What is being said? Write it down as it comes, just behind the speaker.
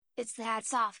It's the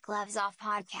Hats Off, Gloves Off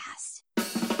podcast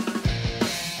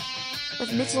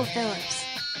with Mitchell Phillips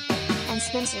and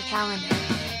Spencer Calendar.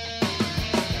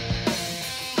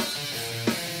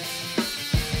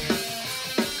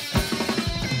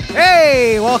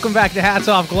 Hey, welcome back to Hats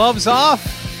Off, Gloves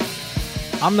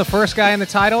Off. I'm the first guy in the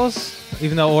titles,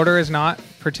 even though order is not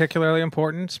particularly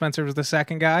important. Spencer was the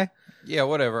second guy. Yeah,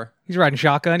 whatever. He's riding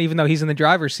shotgun, even though he's in the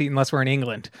driver's seat, unless we're in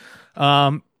England.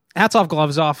 Hats off,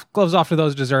 gloves off. Gloves off to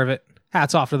those who deserve it.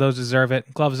 Hats off to those who deserve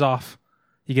it. Gloves off.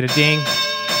 You get a ding.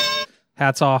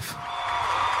 Hats off.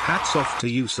 Hats off to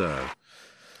you, sir.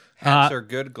 Hats are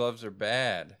good, gloves are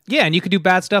bad. Yeah, and you could do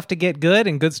bad stuff to get good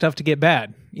and good stuff to get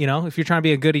bad. You know, if you're trying to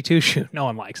be a goody two-shoe, no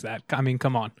one likes that. I mean,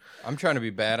 come on. I'm trying to be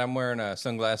bad. I'm wearing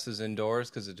sunglasses indoors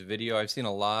because it's video. I've seen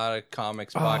a lot of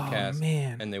comics podcasts,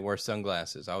 man. And they wear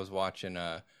sunglasses. I was watching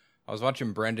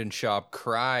Brendan Schaub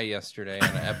cry yesterday on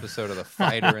an episode of The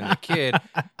Fighter and the Kid,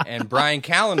 and Brian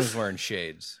Callen was wearing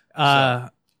shades.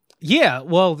 Yeah,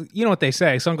 well, you know what they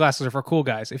say. Sunglasses are for cool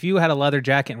guys. If you had a leather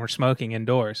jacket and were smoking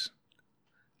indoors,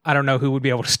 I don't know who would be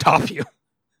able to stop you.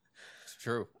 It's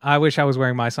true. I wish I was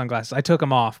wearing my sunglasses. I took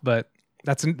them off, but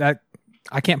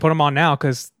I can't put them on now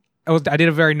because I did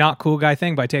a very not cool guy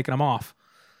thing by taking them off.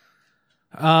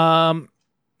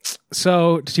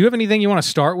 So, do you have anything you want to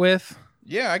start with?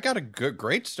 Yeah, I got a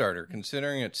great starter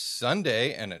considering it's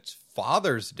Sunday and it's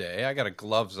Father's Day. I got a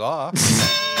gloves off.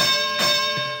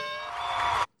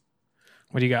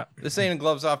 What do you got? This ain't a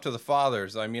gloves off to the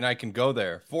fathers. I mean, I can go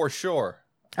there for sure.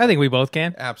 I think we both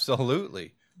can.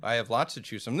 Absolutely. I have lots to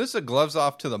choose from. This is a gloves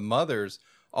off to the mothers,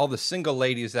 all the single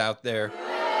ladies out there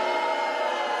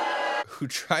who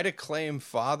try to claim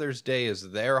Father's Day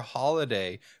as their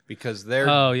holiday because their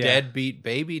deadbeat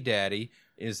baby daddy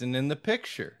isn't in the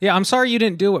picture. Yeah, I'm sorry you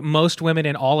didn't do what most women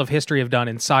in all of history have done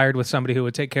and sired with somebody who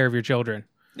would take care of your children.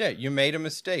 Yeah, you made a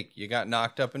mistake. You got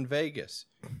knocked up in Vegas.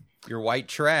 You're white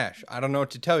trash. I don't know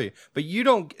what to tell you. But you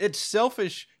don't, it's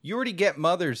selfish. You already get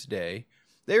Mother's Day.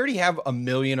 They already have a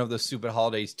million of the stupid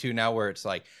holidays too now where it's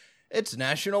like, it's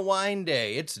National Wine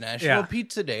Day. It's National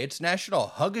Pizza Day. It's National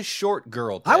Hug a Short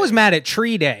Girl Day. I was mad at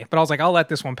Tree Day, but I was like, I'll let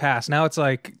this one pass. Now it's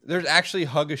like... There's actually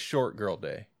Hug a Short Girl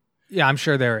Day. Yeah, I'm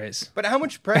sure there is. But how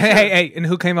much pressure... Hey, and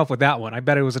who came up with that one? I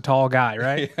bet it was a tall guy,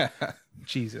 right? Yeah.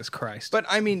 Jesus Christ. But,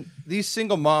 I mean, these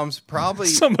single moms probably...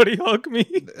 Somebody hug me.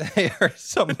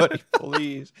 Somebody,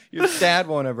 please. Your dad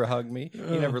won't ever hug me.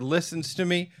 He never listens to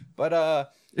me. But,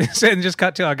 And just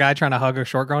cut to a guy trying to hug a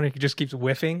short girl and he just keeps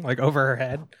whiffing, like, over her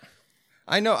head.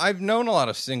 I know. I've known a lot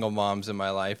of single moms in my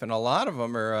life, and a lot of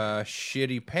them are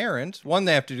shitty parents. One,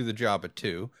 they have to do the job of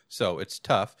two, so it's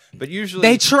tough. But usually...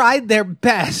 They tried their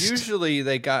best. Usually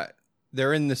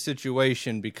they're in the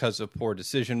situation because of poor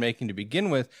decision-making to begin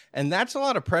with, and that's a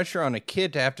lot of pressure on a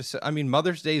kid to have to say, I mean,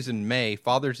 Mother's Day's in May,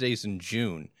 Father's Day's in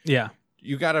June. Yeah.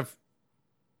 You got to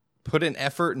put in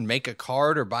effort and make a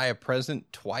card or buy a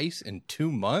present twice in 2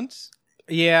 months?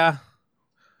 Yeah.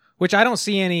 Which I don't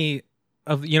see any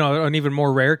of, an even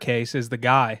more rare case is the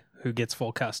guy who gets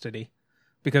full custody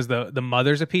because the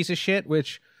mother's a piece of shit,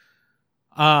 which,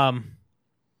 I'm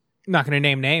not going to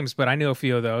name names, but I knew a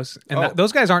few of those. And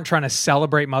those guys aren't trying to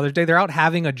celebrate Mother's Day. They're out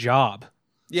having a job.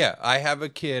 Yeah, I have a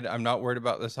kid. I'm not worried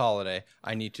about this holiday.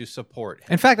 I need to support him.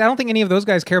 In fact, I don't think any of those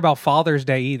guys care about Father's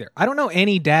Day either. I don't know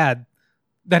any dad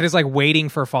that is like waiting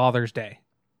for Father's Day.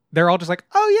 They're all just like,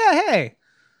 oh yeah, hey.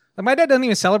 Like my dad doesn't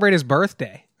even celebrate his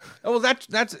birthday. Oh, well, that's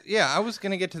I was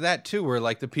going to get to that too, where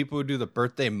like the people who do the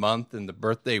birthday month and the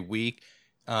birthday week,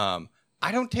 I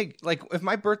don't take, like if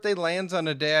my birthday lands on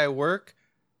a day I work,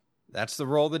 that's the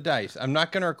roll of the dice. I'm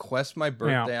not going to request my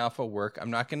birthday off of work. I'm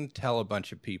not going to tell a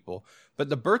bunch of people. But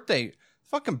the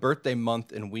fucking birthday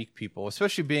month and week people,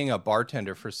 especially being a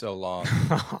bartender for so long.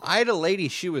 I had a lady,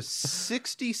 she was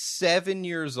 67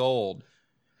 years old,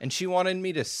 and she wanted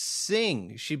me to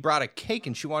sing. She brought a cake,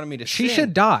 and she wanted me to sing. She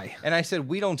should die. And I said,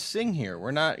 we don't sing here. We're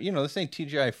not, this ain't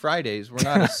TGI Fridays. We're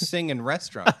not a singing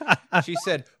restaurant. She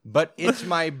said, but it's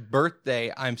my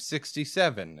birthday. I'm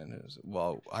 67. And it was,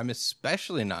 well, I'm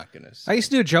especially not going to sing. I used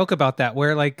to do a joke about that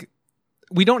where, like,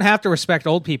 we don't have to respect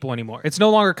old people anymore. It's no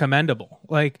longer commendable.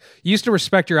 Like, you used to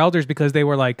respect your elders because they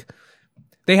were, like,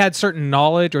 they had certain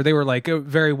knowledge or they were, like,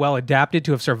 very well adapted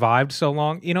to have survived so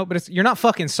long, but you're not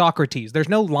fucking Socrates. There's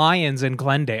no lions in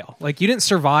Glendale. Like, you didn't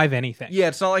survive anything. Yeah,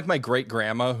 it's not like my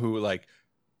great-grandma who, like,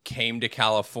 came to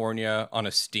California on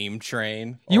a steam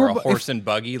train or a horse and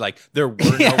buggy. Like, there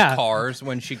were no cars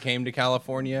when she came to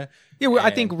California. Yeah, well, I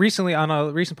think recently on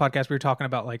a recent podcast we were talking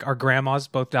about like our grandmas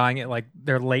both dying at like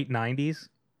their late 90s.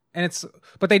 And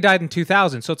but they died in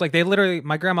 2000. So it's like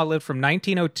my grandma lived from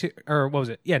 1902 or what was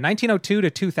it? Yeah, 1902 to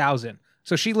 2000.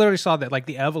 So she literally saw that, like,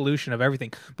 the evolution of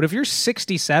everything. But if you're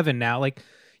 67 now, like,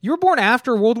 you were born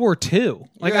after World War II.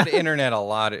 Like, you had internet a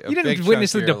lot. you didn't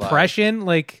witness the Depression.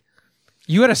 Like,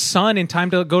 you had a son in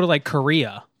time to go to, like,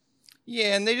 Korea.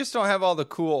 Yeah, and they just don't have all the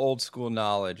cool old school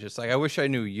knowledge. It's like, I wish I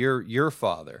knew your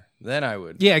father. Then I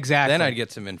would. Yeah, exactly. Then I'd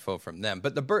get some info from them.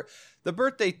 But the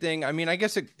birthday thing, I mean, I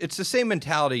guess it's the same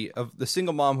mentality of the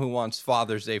single mom who wants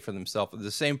Father's Day for themselves, the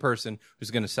same person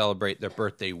who's going to celebrate their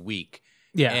birthday week.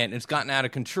 Yeah. And it's gotten out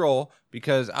of control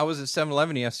because I was at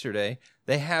 7-Eleven yesterday.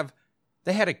 They had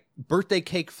a birthday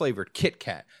cake flavored Kit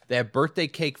Kat. They have birthday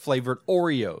cake flavored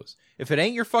Oreos. If it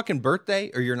ain't your fucking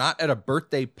birthday or you're not at a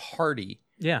birthday party,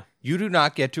 Yeah. you do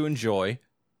not get to enjoy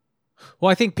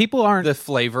Well, I think people aren't. the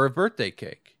flavor of birthday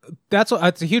cake. That's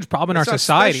a huge problem in It's our not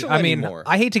society. special I mean, anymore.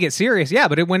 I hate to get serious. Yeah,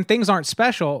 but when things aren't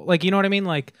special, like, you know what I mean?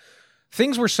 Like,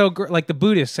 things were so great. Like the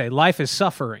Buddhists say, life is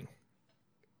suffering.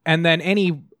 And then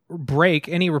any break,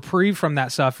 any reprieve from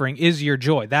that suffering is your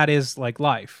joy. That is like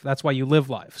life. That's why you live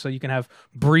life. So you can have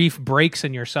brief breaks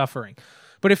in your suffering.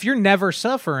 But if you're never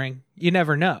suffering, you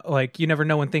never know. Like, you never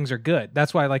know when things are good.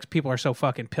 That's why, like, people are so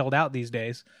fucking pilled out these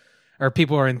days. Or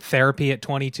people are in therapy at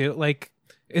 22. Like,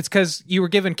 it's because you were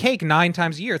given cake 9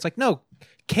 times a year. It's like, no,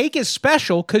 cake is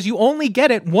special because you only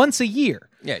get it once a year.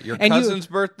 Yeah, your And cousin's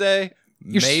birthday,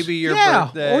 maybe your yeah,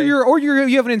 birthday. or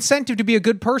you have an incentive to be a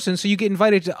good person, so you get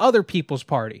invited to other people's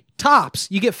party. Tops,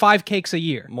 you get 5 cakes a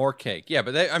year. More cake. Yeah,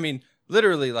 but I mean,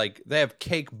 literally, like, they have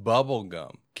cake bubble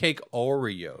gum, cake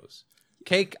Oreos,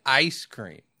 cake ice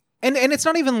cream. And it's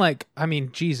not even like, I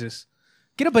mean, Jesus,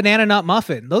 get a banana nut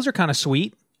muffin. Those are kind of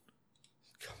sweet.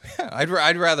 I'd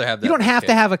rather have that. You don't than have to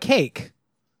cake. have a cake.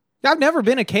 I've never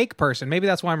been a cake person. Maybe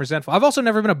that's why I'm resentful. I've also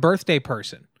never been a birthday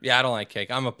person. Yeah, I don't like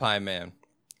cake. I'm a pie man.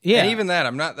 Yeah, And even that,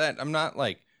 I'm not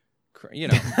like,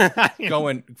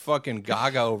 going fucking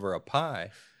gaga over a pie.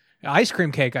 ice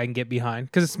cream cake I can get behind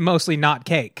because it's mostly not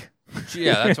cake.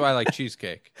 Yeah, that's why I like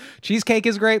cheesecake. Cheesecake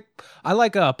is great. I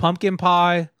like pumpkin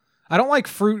pie. I don't like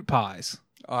fruit pies.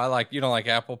 Oh, you don't like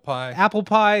apple pie? Apple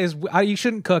pie is you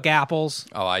shouldn't cook apples.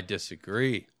 Oh, I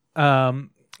disagree.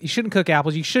 You shouldn't cook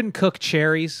apples. You shouldn't cook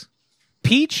cherries.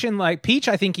 Peach, I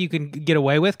think you can get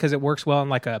away with because it works well in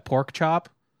like a pork chop.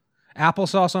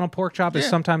 Applesauce on a pork chop is Yeah.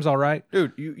 sometimes all right.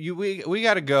 Dude, we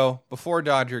got to go before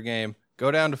Dodger game.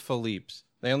 Go down to Philippe's.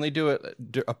 They only do it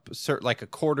like a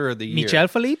quarter of the year. Michel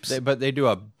Philippe's? But they do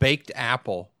a baked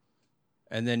apple,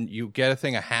 and then you get a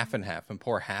thing of half and half, and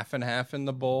pour half and half in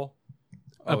the bowl.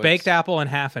 A baked apple and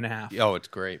half and half. Oh, it's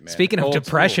great, man. Speaking of Old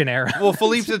Depression school. era. Well,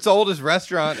 Philippe's its oldest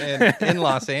restaurant in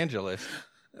Los Angeles.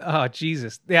 Oh,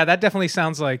 Jesus. Yeah, that definitely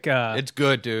sounds like It's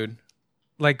good, dude.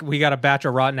 like we got a batch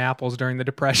of rotten apples during the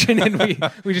Depression and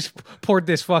we just poured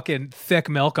this fucking thick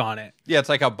milk on it. Yeah, it's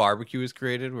like how barbecue was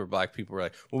created, where black people were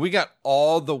like, well, we got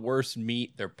all the worst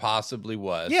meat there possibly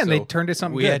was. Yeah, and so they turned it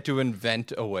something we good. had to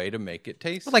invent a way to make it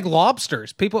taste Like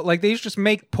lobsters. People, like, they used to just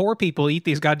make poor people eat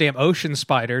these goddamn ocean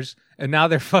spiders, and now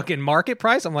they're fucking market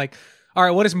price. I'm like, all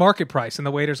right, what is market price? And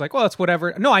the waiter's like, well, it's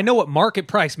whatever. No, I know what market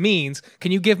price means.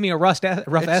 Can you give me a rough It's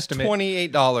estimate?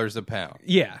 $28 a pound.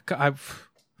 Yeah,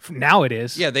 now it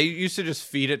is. Yeah, they used to just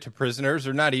feed it to prisoners,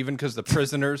 or not even, because the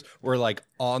prisoners were like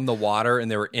on the water and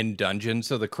they were in dungeons,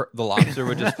 so the lobster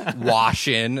would just wash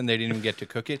in and they didn't even get to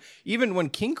cook it. Even when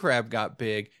king crab got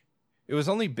big, it was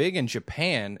only big in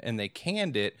Japan, and they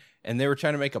canned it, and they were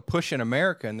trying to make a push in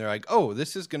America, and they're like, oh,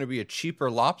 this is going to be a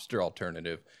cheaper lobster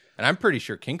alternative. And I'm pretty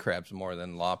sure king crab's more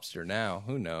than lobster now.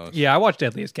 Who knows? Yeah, I watched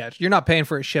Deadliest Catch. You're not paying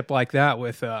for a ship like that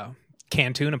with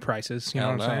canned tuna prices. You know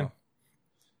Hell what I'm saying?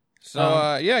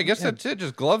 So, yeah, I guess that's it.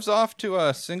 Just gloves off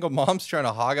to single moms trying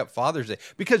to hog up Father's Day.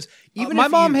 Because even my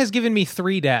if mom you- has given me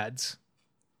 3 dads,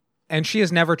 and she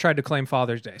has never tried to claim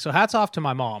Father's Day. So hats off to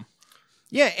my mom.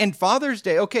 Yeah, and Father's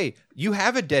Day, okay, you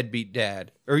have a deadbeat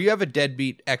dad, or you have a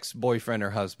deadbeat ex-boyfriend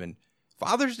or husband.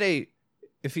 Father's Day,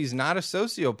 if he's not a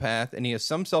sociopath and he has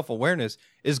some self-awareness,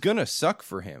 is going to suck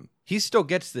for him. He still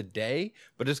gets the day,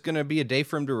 but it's going to be a day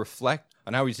for him to reflect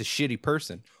on how he's a shitty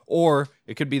person. Or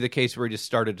it could be the case where he just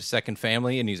started a second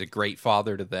family and he's a great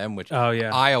father to them, which Oh,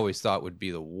 yeah. I always thought would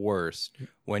be the worst.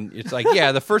 When it's like,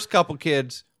 yeah, the first couple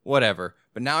kids, whatever.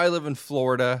 But now I live in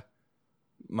Florida.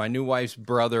 My new wife's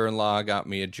brother-in-law got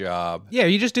me a job. Yeah,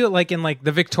 you just do it like in like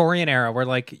the Victorian era where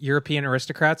like European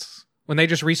aristocrats, when they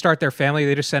just restart their family,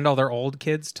 they just send all their old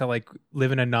kids to like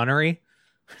live in a nunnery.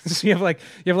 So you have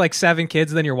like 7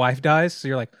 kids, and then your wife dies. So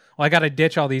you're like, well, I got to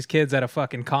ditch all these kids at a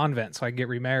fucking convent so I can get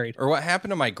remarried. Or what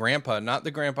happened to my grandpa, not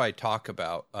the grandpa I talk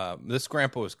about. This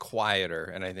grandpa was quieter,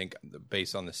 and I think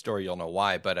based on the story, you'll know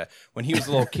why. But when he was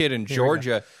a little kid in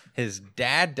Georgia, his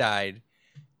dad died,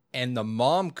 and the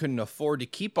mom couldn't afford to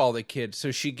keep all the kids,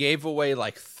 so she gave away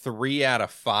like 3 out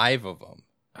of 5 of them.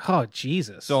 Oh,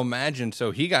 Jesus. So imagine,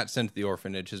 so he got sent to the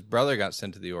orphanage, his brother got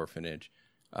sent to the orphanage.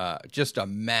 Just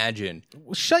imagine.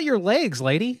 Shut your legs,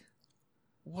 lady.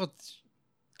 Well,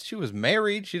 she was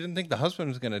married. She didn't think the husband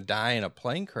was going to die in a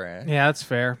plane crash. Yeah, that's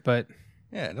fair, but...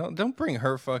 Yeah, don't bring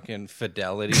her fucking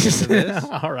fidelity into this.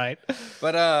 All right.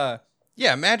 But,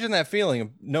 yeah, imagine that feeling of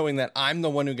knowing that I'm the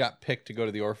one who got picked to go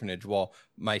to the orphanage while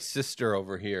my sister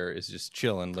over here is just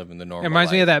chilling, living the normal It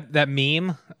reminds life. me of that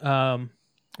meme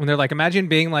when they're like, imagine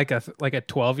being like a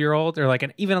 12-year-old or like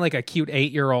even like a cute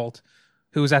 8-year-old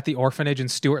who was at the orphanage in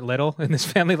Stuart Little, and this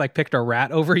family like picked a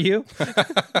rat over you.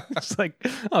 It's like,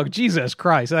 oh, Jesus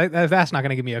Christ, that's not going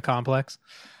to give me a complex.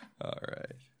 All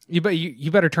right.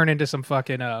 You better turn into some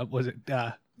fucking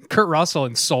Kurt Russell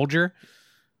in Soldier,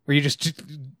 where you just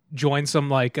join some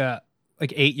like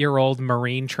 8-year-old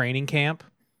Marine training camp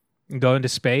and go into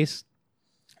space.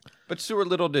 But Stuart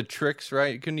Little did tricks,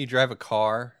 right? Couldn't he drive a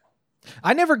car?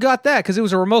 I never got that because it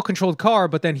was a remote controlled car,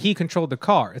 but then he controlled the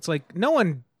car. It's like no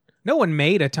one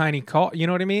made a tiny car. You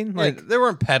know what I mean? Like Yeah, there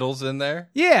weren't pedals in there.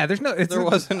 yeah, there's no. There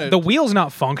wasn't the wheel's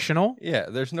not functional. Yeah,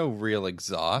 there's no real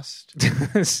exhaust.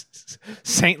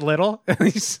 Saint Little.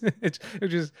 It's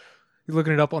just you're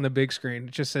looking it up on the big screen.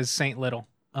 It just says Saint Little.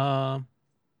 Yeah,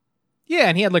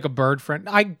 and he had like a bird friend.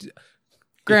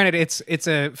 Granted, it's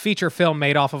a feature film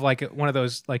made off of like one of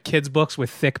those like kids books with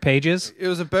thick pages. It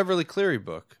was a Beverly Cleary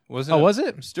book, wasn't it? Oh, was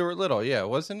it? Stuart Little, yeah,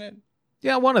 wasn't it?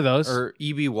 Yeah, one of those. Or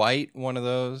E.B. White, one of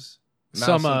those.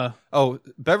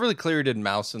 Beverly Cleary did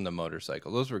Mouse and the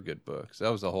Motorcycle. Those were good books.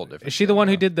 That was a whole different. Is she the thing, one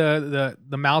who though. did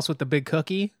the mouse with the big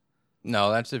cookie?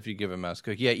 No, that's If You Give a Mouse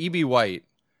Cookie. Yeah, E.B. White.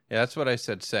 Yeah, that's what I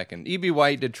said second. E.B.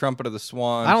 White did Trumpet of the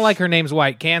Swan. I don't like her name's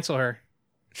White. Cancel her.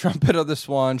 Trumpet of the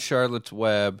Swan, Charlotte's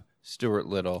Web, Stuart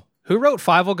Little. Who wrote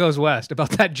Fievel Goes West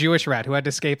about that Jewish rat who had to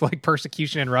escape like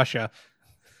persecution in Russia?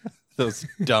 Those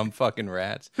dumb fucking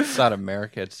rats. Thought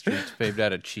America had streets paved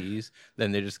out of cheese.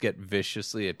 Then they just get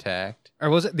viciously attacked. Or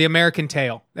was it The American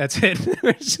Tale? That's it.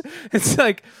 It's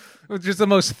like just the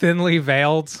most thinly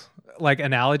veiled like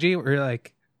analogy where you're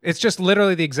like it's just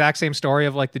literally the exact same story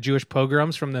of like the Jewish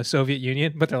pogroms from the Soviet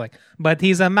Union, but they're like, but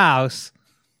he's a mouse.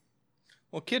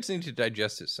 Well, kids need to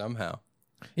digest it somehow.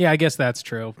 Yeah, I guess that's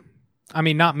true. I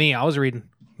mean, not me. I was reading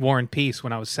War and Peace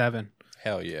when I was 7.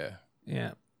 Hell yeah.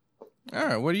 Yeah. All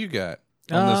right, what do you got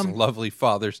on this lovely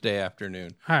Father's Day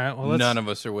afternoon? All right. Well, None of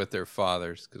us are with their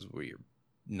fathers because we're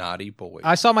naughty boys.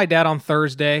 I saw my dad on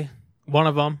Thursday. One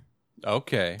of them.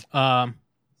 Okay. My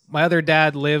other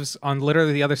dad lives on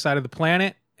literally the other side of the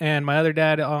planet, and my other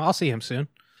dad, I'll see him soon.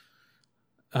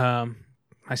 My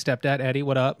stepdad, Eddie,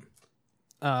 what up?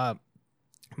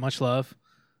 Much love.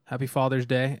 Happy Father's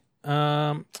Day.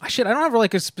 I don't have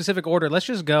like a specific order. Let's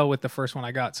just go with the first one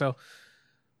I got. So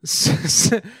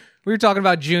we were talking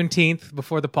about Juneteenth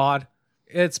before the pod.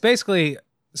 It's basically,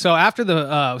 so after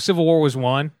the Civil War was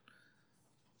won,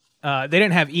 they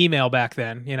didn't have email back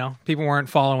then, you know? People weren't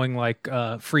following like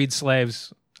freed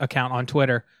slaves account on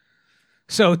Twitter.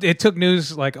 So it took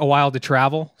news like a while to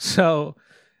travel. So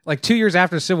like 2 years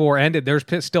after the Civil War ended, there's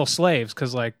still slaves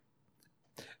because like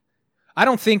I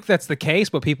don't think that's the case,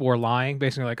 but people were lying,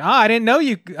 basically like, I didn't know.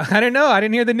 I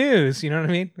didn't hear the news. You know what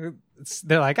I mean?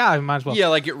 They're like, I might as well. Yeah,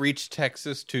 like it reached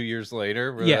Texas 2 years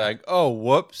later. Where Yeah. they're like, oh,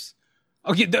 whoops.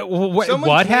 Okay,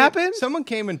 what happened? Someone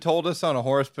came and told us on a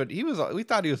horse, but we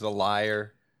thought he was a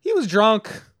liar. He was drunk.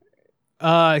 He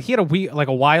had a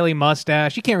wily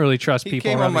mustache. You can't really trust He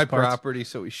people came around on my these parts. property,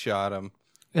 so we shot him.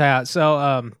 Yeah,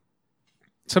 so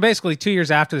basically 2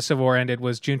 years after the Civil War ended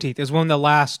was Juneteenth. Is when the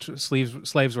last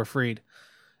slaves were freed.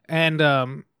 And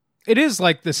it is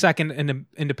like the second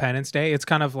Independence Day. It's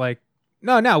kind of like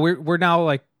we're now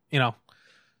like, you know,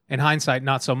 in hindsight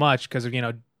not so much because of, you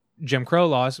know, Jim Crow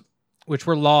laws, which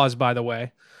were laws by the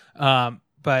way.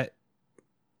 But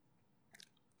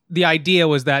the idea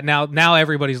was that now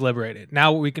everybody's liberated.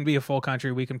 Now we can be a full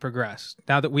country, we can progress.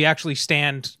 Now that we actually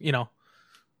stand, you know,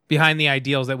 behind the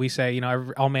ideals that we say, you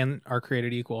know, all men are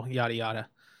created equal, yada yada.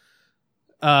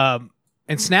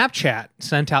 And Snapchat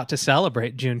sent out to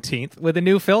celebrate Juneteenth with a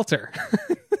new filter.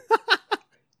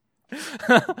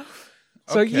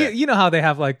 So Okay. you know how they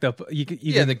have like the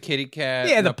The kitty cat.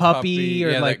 Yeah, and the puppy,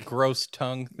 or yeah, like- that gross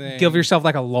tongue thing. give yourself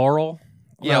like a laurel.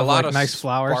 yeah, a lot like of nice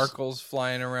flowers. sparkles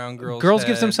flying around girls. Girls give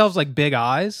heads. themselves like big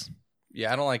eyes.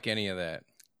 Yeah, I don't like any of that.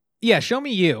 Yeah, show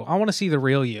me you. I want to see the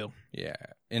real you. Yeah,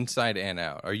 inside and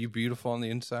out. Are you beautiful on the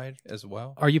inside as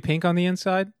well? Are you pink on the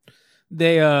inside?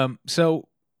 I'll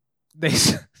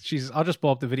just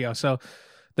pull up the video. So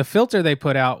the filter they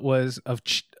put out was of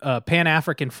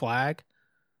Pan-African flag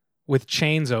with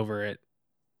chains over it.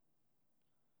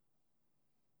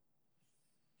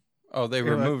 Oh, they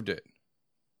You're like- removed it.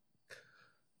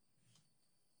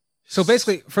 So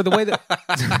basically, for the way that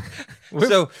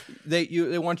So they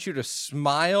want you to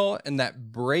smile, and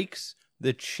that breaks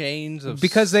the chains of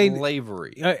Because they-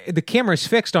 slavery. the camera is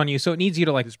fixed on you, so it needs you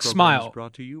to like This program smile. is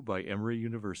brought to you by Emory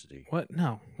University. What?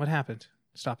 No. What happened?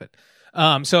 Stop it.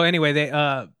 So anyway,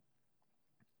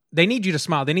 they need you to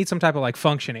smile. They need some type of like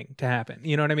functioning to happen.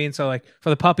 You know what I mean? So like for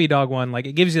the puppy dog one, like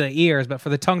it gives you the ears, but for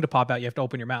the tongue to pop out, you have to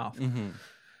open your mouth. Mm-hmm.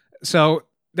 So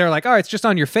they're like, all right, it's just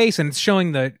on your face, and it's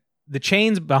showing the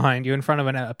chains behind you in front of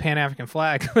a Pan African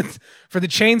flag. For the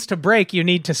chains to break, you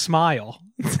need to smile.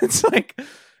 It's like,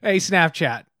 hey,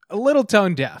 Snapchat, a little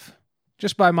tone deaf,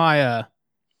 just by my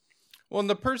Well, and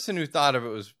the person who thought of it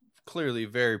was clearly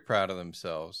very proud of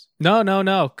themselves. No,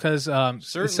 because it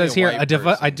Certainly says a here white a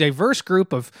person. diverse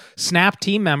group of Snap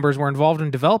team members were involved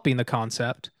in developing the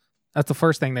concept. That's the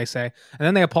first thing they say, and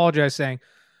then they apologize, saying,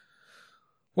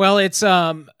 "Well, it's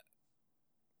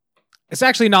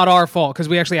actually not our fault because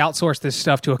we actually outsourced this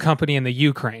stuff to a company in the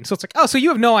Ukraine." So it's like, oh, so you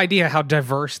have no idea how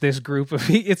diverse this group of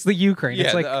it's the Ukraine. Yeah,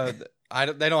 It's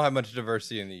like, they don't have much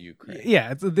diversity in the Ukraine.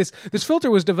 yeah, this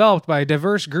filter was developed by a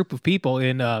diverse group of people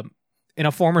in a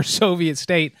former Soviet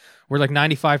state where like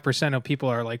 95% of people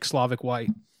are like Slavic white.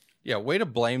 Yeah, way to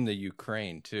blame the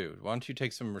Ukraine too. Why don't you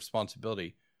take some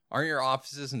responsibility? Aren't your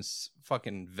offices in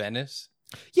fucking Venice?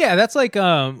 Yeah, that's like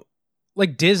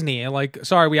Disney. Like,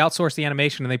 sorry, we outsourced the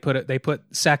animation and they put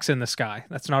sex in the sky.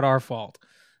 That's not our fault.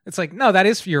 It's like, no, that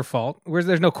is your fault.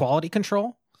 There's no quality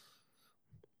control.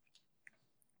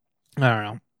 I don't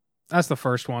know. That's the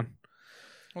first one.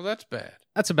 Well, that's bad.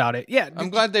 That's about it. Yeah, I'm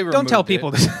glad they don't tell removed people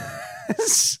it.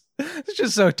 this. It's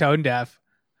just so tone deaf.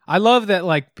 I love that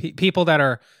like people that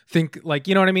are think like,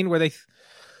 you know what I mean, where these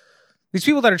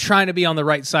people that are trying to be on the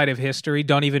right side of history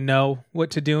don't even know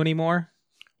what to do anymore.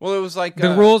 Well, it was like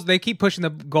The rules, they keep pushing the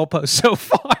goalposts so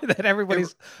far that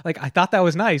everybody's like, I thought that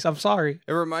was nice. I'm sorry.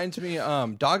 It reminds me,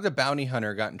 Dog the Bounty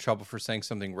Hunter got in trouble for saying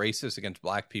something racist against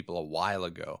black people a while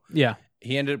ago. Yeah.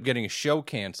 He ended up getting a show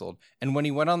canceled. And when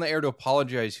he went on the air to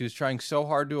apologize, he was trying so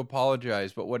hard to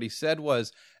apologize. But what he said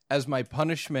was, as my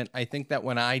punishment, I think that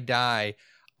when I die,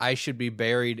 I should be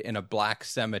buried in a black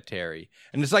cemetery.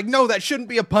 And it's like, no, that shouldn't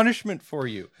be a punishment for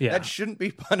you. Yeah. That shouldn't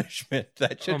be punishment.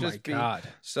 That should Oh my just be. God.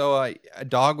 So a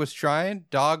Dog was trying.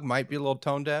 Dog might be a little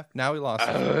tone deaf. Now he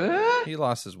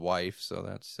lost his wife, so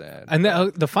that's sad. And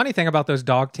the funny thing about those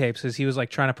dog tapes is he was like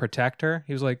trying to protect her.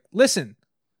 He was like, listen,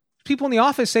 people in the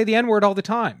office say the N-word all the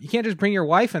time. You can't just bring your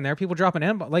wife in there. People drop an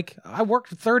N-bomb. Like, I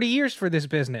worked 30 years for this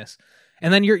business.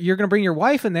 And then you're going to bring your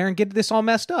wife in there and get this all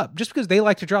messed up just because they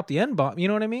like to drop the N-bomb. You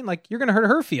know what I mean? Like, you're going to hurt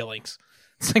her feelings.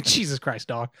 It's like, Jesus Christ,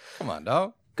 dog. Come on,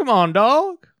 dog. Come on,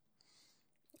 dog.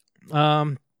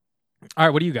 All right,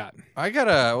 what do you got? I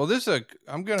gotta. Well, this is a.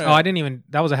 I'm gonna. Oh, I didn't even.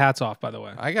 That was a hats off, by the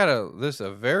way. I gotta. This is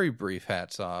a very brief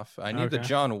hats off. I need the Okay.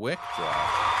 John Wick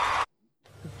drop.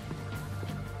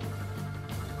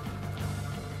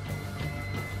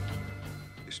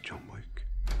 It's John Wick.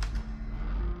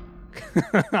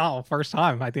 Oh, first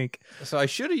time, I think. So I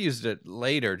should have used it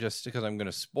later, just because I'm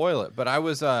gonna spoil it. But I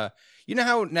was. You know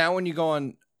how now when you go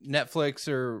on Netflix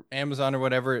or Amazon or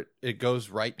whatever, it goes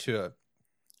right to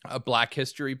a Black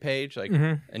History page, like,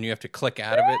 Mhm. and you have to click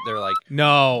out of it. They're like,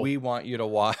 No. we want you to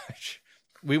watch.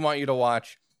 We want you to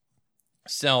watch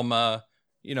Selma.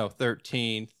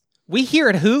 13th. We here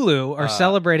at Hulu are Uh,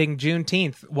 celebrating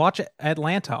Juneteenth. Watch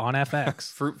Atlanta on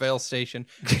FX. Fruitvale Station.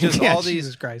 Just Yeah, all Jesus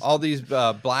these, Christ. all these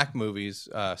black movies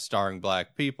starring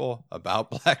black people about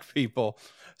black people.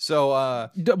 So,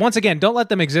 Once again, don't let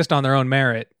them exist on their own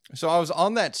merit. so I was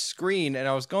on that screen and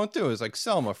I was going through. It was like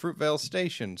Selma, Fruitvale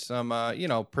Station, some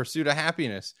Pursuit of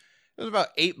Happiness. It was about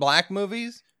 8 black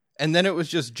movies, and then it was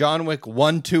just John Wick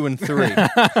 1, 2, and 3.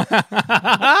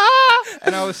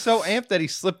 And I was so amped that he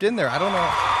slipped in there. I don't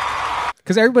know.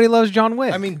 Because everybody loves John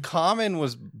Wick. I mean, Common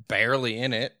was barely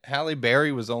in it. Halle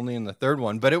Berry was only in the third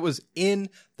one, but it was in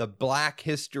the Black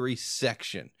History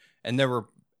section. And there were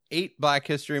 8 Black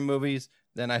History movies.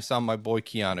 Then I saw my boy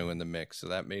Keanu in the mix, so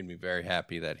that made me very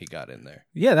happy that he got in there.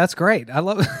 yeah, that's great. I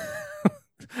love.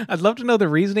 I'd love to know the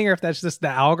reasoning, or if that's just the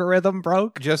algorithm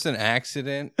broke, Just an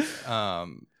accident.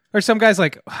 or some guys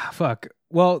like, fuck.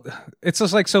 Well, it's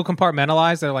just like so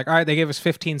compartmentalized. They're like, all right, they gave us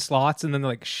 15 slots, and then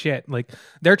they're like, shit. Like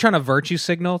they're trying to virtue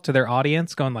signal to their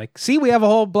audience, going like, see, we have a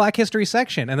whole Black History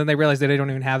section, and then they realize that they don't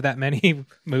even have that many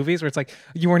movies. Where it's like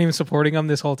you weren't even supporting them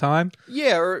this whole time.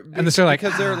 Yeah, And they're like,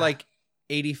 because there are like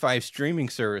 85 streaming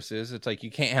services. It's like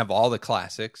you can't have all the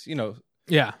classics.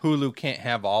 Yeah. Hulu can't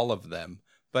have all of them.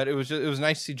 But it was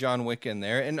nice to see John Wick in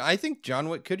there, and I think John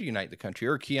Wick could unite the country,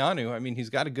 or Keanu. I mean, he's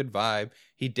got a good vibe.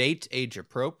 He dates age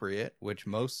appropriate, which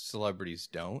most celebrities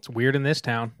don't. It's weird in this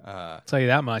town. I'll tell you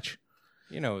that much.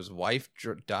 His wife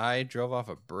died, drove off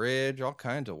a bridge, all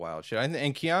kinds of wild shit.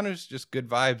 And Keanu's just good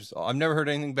vibes. I've never heard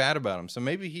anything bad about him, so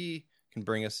maybe he can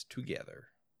bring us together.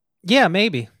 Yeah,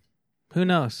 maybe. Who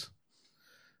knows?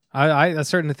 I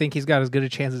certainly think he's got as good a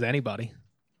chance as anybody.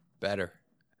 Better.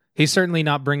 He's certainly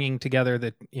not bringing together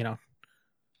the,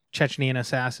 Chechnyan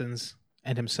assassins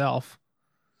and himself.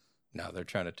 No, they're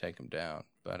trying to take him down.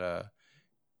 But,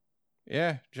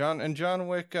 yeah, John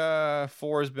Wick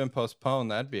 4 has been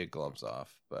postponed. That'd be a gloves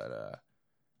off. But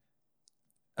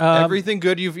everything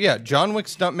good John Wick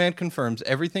stuntman confirms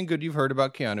everything good you've heard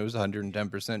about Keanu is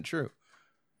 110% true.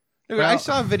 Look, I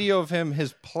saw a video of him.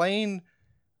 His plane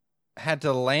had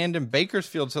to land in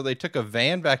Bakersfield, so they took a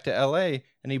van back to L.A.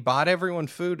 and he bought everyone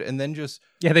food and then just...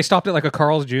 Yeah, they stopped at like a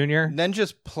Carl's Jr. Then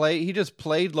he just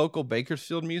played local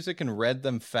Bakersfield music and read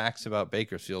them facts about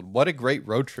Bakersfield. What a great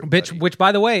road trip. Which,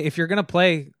 by the way, if you're going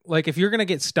to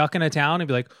get stuck in a town and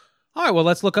be like, all right, well,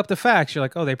 let's look up the facts. You're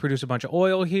like, oh, they produce a bunch of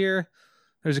oil here.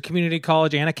 There's a community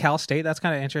college and a Cal State. That's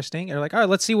kind of interesting. You're like, all right,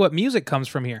 let's see what music comes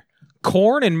from here.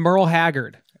 Korn and Merle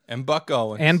Haggard. And Buck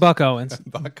Owens. Buck Owens.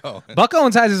 Buck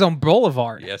Owens has his own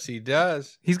boulevard. Yes, he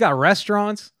does. He's got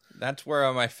restaurants. That's where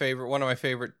one of my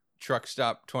favorite truck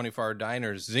stop 24-hour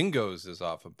diners, Zingo's, is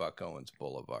off of Buck Owens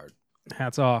Boulevard.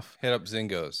 Hats off. Hit up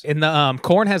Zingo's. In the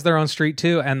Korn has their own street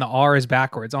too, and the R is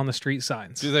backwards on the street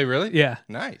signs. Do they really? Yeah.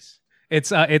 Nice.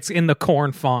 It's in the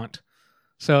Korn font.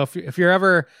 So if you're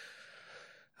ever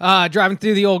driving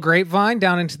through the old Grapevine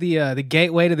down into the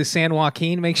gateway to the San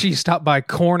Joaquin, make sure you stop by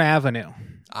Korn Avenue.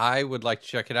 I would like to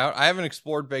check it out. I haven't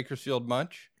explored Bakersfield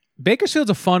much. Bakersfield's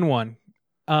a fun one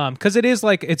because it is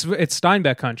like it's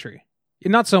Steinbeck country.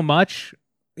 Not so much.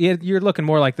 You're looking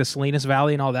more like the Salinas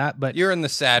Valley and all that, but you're in the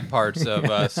sad parts of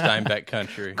Steinbeck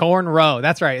country. Corn Row.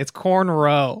 That's right. It's Corn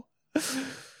Row.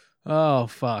 Oh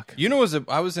fuck.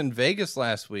 I was in Vegas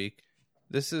last week.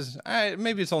 This is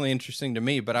maybe it's only interesting to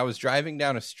me, but I was driving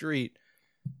down a street.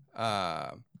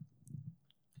 I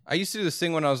used to do this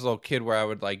thing when I was a little kid where I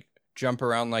would like jump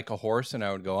around like a horse and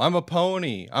I would go, I'm a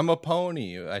pony. I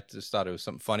just thought it was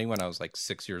something funny when I was like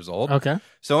 6 years old. Okay.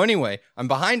 So anyway, I'm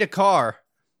behind a car.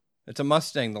 It's a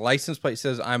Mustang. The license plate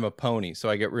says I'm a pony. So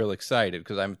I get real excited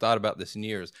because I haven't thought about this in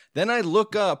years. Then I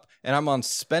look up and I'm on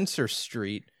Spencer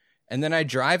Street. And then I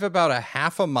drive about a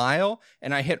half a mile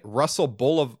and I hit Russell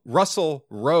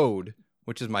Road,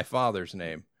 which is my father's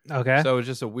name. Okay. So it was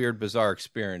just a weird, bizarre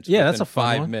experience. Yeah, that's within a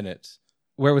fun 5 one. minutes.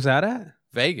 Where was that at?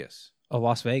 Vegas. Oh,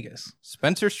 Las Vegas.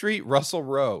 Spencer Street, Russell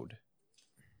Road.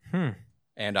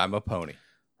 And I'm a pony.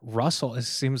 Russell. It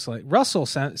seems like Russell.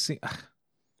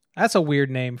 That's a weird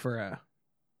name for a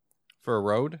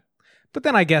road. But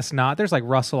then I guess not. There's like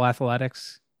Russell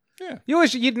Athletics. Yeah.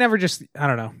 You'd never just, I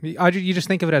don't know. You just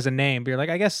think of it as a name. But you're like,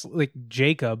 I guess like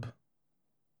Jacob.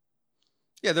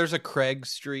 Yeah, there's a Craig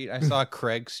Street. I saw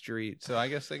Craig Street. So I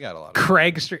guess they got a lot of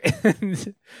Craig Street.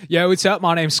 Yo, what's up?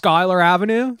 My name's Skylar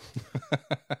Avenue.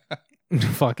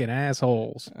 Fucking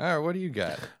assholes. All right, what do you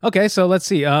got? Okay, so let's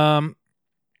see. Let's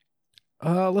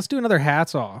do another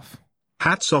hats off.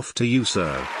 Hats off to you,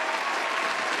 sir.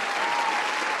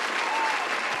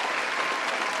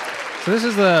 So this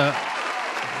is the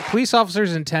police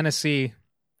officers in Tennessee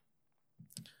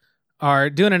are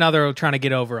doing another trying to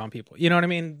get over on people. You know what I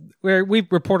mean? Where we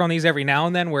report on these every now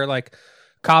and then where like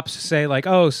cops say like,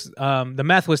 oh, the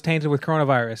meth was tainted with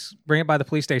coronavirus. Bring it by the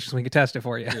police station so we can test it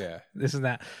for you. Yeah. This and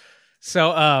that.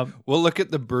 So we'll look at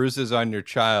the bruises on your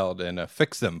child and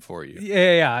fix them for you.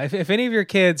 Yeah. If any of your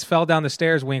kids fell down the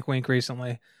stairs, wink, wink,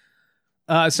 recently.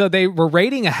 So they were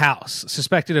raiding a house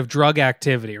suspected of drug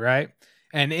activity, right?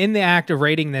 And in the act of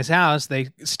raiding this house, they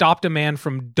stopped a man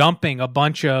from dumping a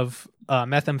bunch of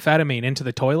methamphetamine into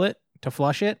the toilet to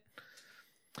flush it.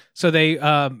 So they,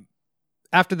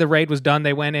 after the raid was done,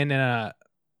 they went in and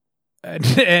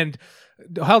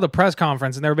held a press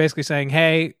conference, and they were basically saying,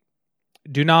 "Hey,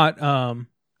 do not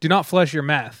flush your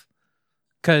meth,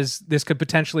 because this could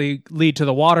potentially lead to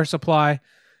the water supply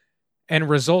and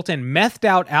result in methed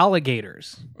out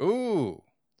alligators." Ooh.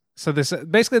 So this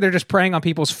basically they're just preying on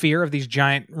people's fear of these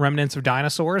giant remnants of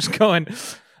dinosaurs, going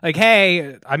like,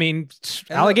 "Hey, I mean,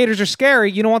 alligators are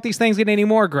scary. You don't want these things getting any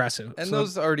more aggressive." And so,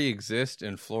 those already exist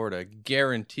in Florida,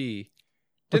 guarantee.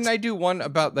 Didn't I do one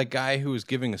about the guy who was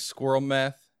giving a squirrel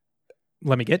meth?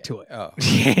 let me get to it. Oh.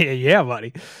 Yeah,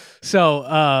 buddy.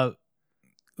 So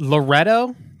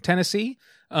Loretto, Tennessee,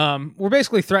 we're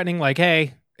basically threatening like,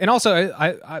 hey, and also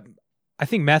I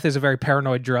think meth is a very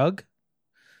paranoid drug.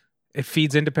 It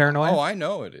feeds into paranoia. Oh, I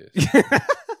know it is.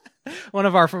 One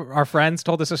of our friends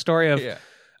told us a story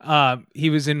of he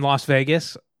was in Las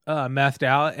Vegas, methed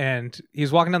out, and he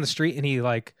was walking down the street and he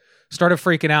like started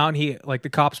freaking out, and he like the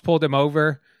cops pulled him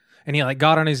over and he like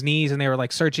got on his knees and they were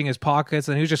like searching his pockets,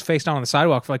 and he was just face down on the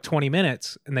sidewalk for like 20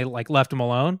 minutes and they like left him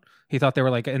alone. He thought they were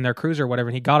like in their cruiser or whatever,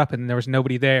 and he got up and there was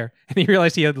nobody there, and he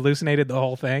realized he had hallucinated the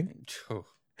whole thing.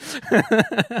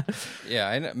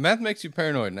 Yeah, and meth makes you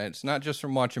paranoid, and it's not just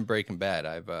from watching Breaking Bad.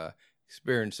 I've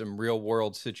experienced some real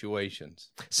world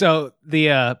situations. So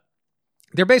they're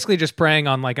basically just preying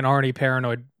on like an already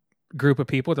paranoid group of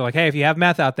people. They're like, hey, if you have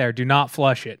meth out there, do not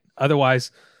flush it. Otherwise,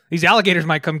 these alligators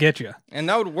might come get you. And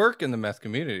that would work in the meth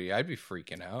community. I'd be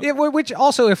freaking out. Yeah, which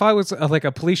also, if I was like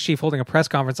a police chief holding a press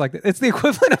conference like that, it's the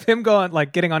equivalent of him going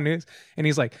like getting on news and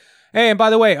he's like, hey, and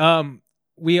by the way,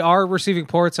 we are receiving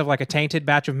reports of like a tainted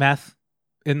batch of meth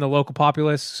in the local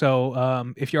populace.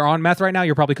 So if you're on meth right now,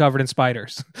 you're probably covered in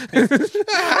spiders.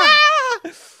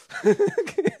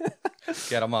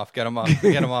 Get them off, get them off,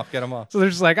 get them off, get them off. So they're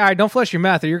just like, all right, don't flush your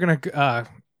meth or you're going to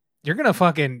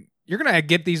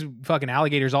get these fucking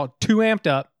alligators all too amped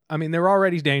up. I mean, they're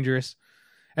already dangerous.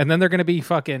 And then they're going to be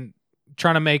fucking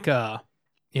trying to make,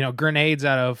 grenades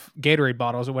out of Gatorade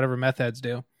bottles or whatever meth heads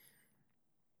do.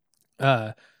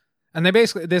 And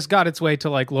this got its way to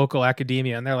like local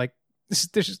academia, and they're like,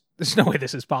 there's no way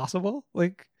this is possible.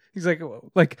 Like, he's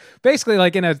like basically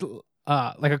like in a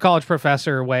college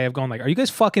professor way of going like, are you guys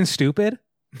fucking stupid?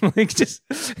 Like, just,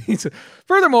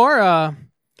 furthermore,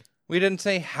 we didn't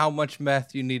say how much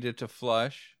meth you needed to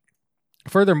flush.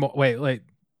 Furthermore,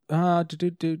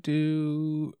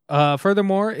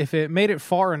 furthermore, if it made it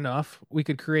far enough, we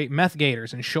could create meth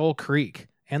gators in Shoal Creek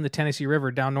and the Tennessee River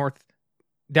down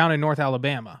in North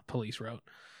Alabama, police wrote.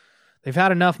 They've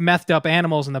had enough methed up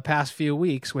animals in the past few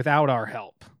weeks without our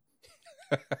help.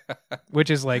 Which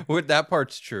is like... That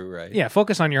part's true, right? Yeah,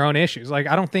 focus on your own issues. Like,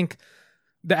 I don't think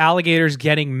the alligator's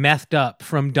getting methed up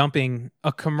from dumping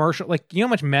a commercial... Like, you know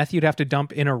how much meth you'd have to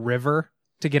dump in a river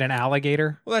to get an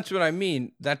alligator? Well, that's what I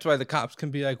mean. That's why the cops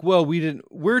can be like, well,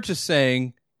 we're just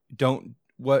saying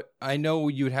I know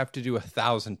you'd have to do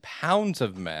 1,000 pounds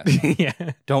of meth.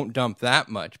 Yeah. Don't dump that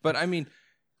much. But I mean...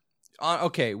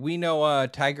 okay, we know a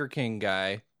Tiger King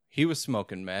guy. He was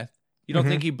smoking meth. You don't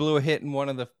think he blew a hit in one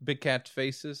of the big cat's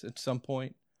faces at some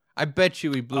point? I bet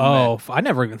you he blew meth. I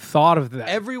never even thought of that.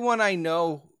 Everyone I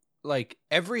know, like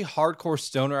every hardcore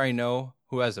stoner I know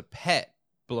who has a pet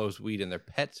blows weed in their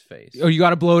pet's face. Oh, you got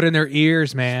to blow it in their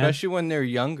ears, man. Especially when they're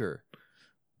younger.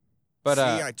 But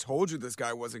see, I told you this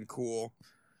guy wasn't cool.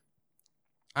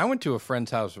 I went to a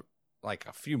friend's house like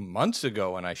a few months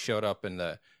ago and I showed up and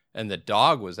the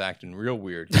dog was acting real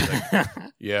weird. He's like,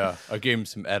 yeah, I gave him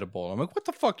some edible. I'm like, what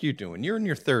the fuck you doing? You're in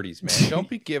your 30s, man. Don't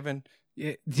be giving.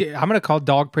 Yeah, I'm going to call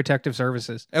Dog Protective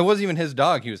Services. It wasn't even his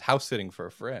dog. He was house sitting for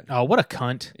a friend. Oh, what a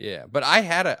cunt. Yeah, but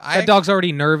that dog's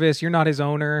already nervous. You're not his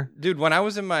owner. Dude, when I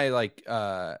was in my,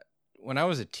 when I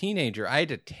was a teenager, I had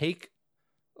to take,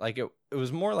 it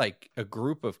was more like a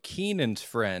group of Keenan's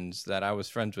friends that I was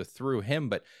friends with through him,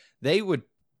 but they would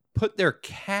put their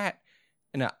cat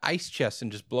in an ice chest and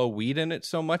just blow weed in it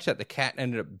so much that the cat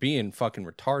ended up being fucking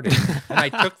retarded. And I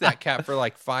took that cat for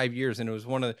like 5 years, and it was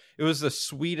the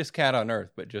sweetest cat on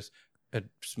earth, but just had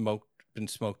been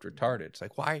smoked retarded. It's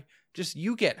like, why? Just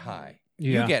you get high.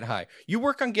 Yeah. You get high. You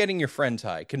work on getting your friends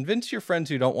high. Convince your friends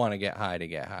who don't want to get high to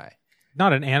get high.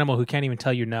 Not an animal who can't even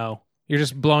tell you no. You're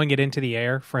just blowing it into the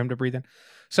air for him to breathe in.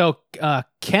 So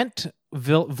Kent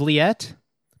Vliet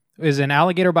is an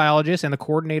alligator biologist and the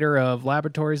coordinator of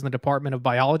laboratories in the Department of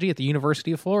Biology at the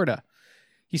University of Florida.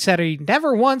 He said he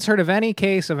never once heard of any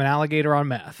case of an alligator on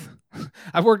meth.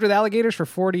 I've worked with alligators for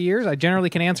 40 years. I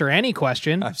generally can answer any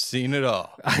question. I've seen it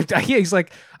all. He's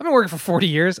like, I've been working for 40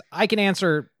 years. I can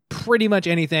answer pretty much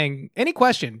anything, any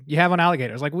question you have on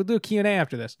alligators. Like, we'll do a Q&A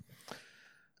after this.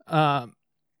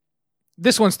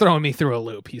 This one's throwing me through a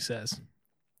loop, he says.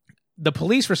 The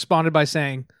police responded by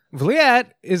saying,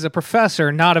 Vliet is a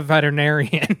professor, not a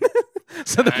veterinarian.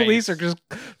 So the police are just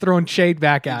throwing shade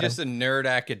back at him. Just a nerd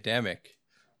academic.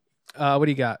 What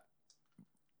do you got?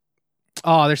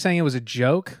 Oh, they're saying it was a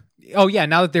joke? Oh, yeah,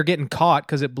 now that they're getting caught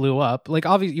because it blew up. Like,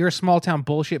 obviously, you're a small-town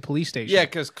bullshit police station. Yeah,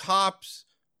 because cops,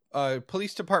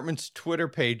 police department's Twitter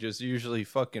pages are usually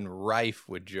fucking rife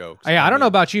with jokes. Yeah, I don't know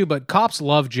about you, but cops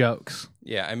love jokes.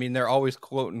 Yeah, I mean, they're always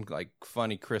quoting, like,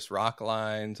 funny Chris Rock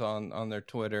lines on their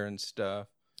Twitter and stuff.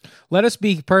 Let us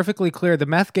be perfectly clear. The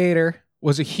meth gator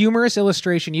was a humorous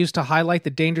illustration used to highlight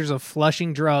the dangers of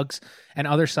flushing drugs and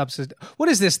other substances. What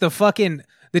is this?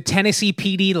 The Tennessee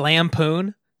PD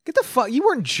Lampoon? Get the fuck. You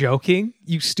weren't joking,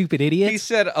 you stupid idiot. He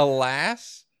said,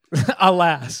 alas.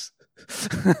 Alas.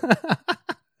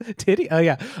 Did he? Oh,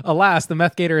 yeah. Alas, the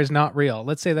meth gator is not real.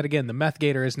 Let's say that again. The meth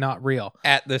gator is not real.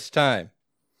 At this time.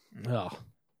 Oh,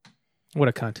 what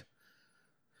a cunt.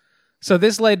 So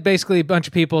this led basically a bunch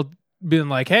of people being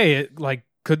like, hey,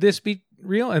 could this be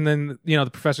real? And then, the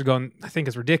professor going, I think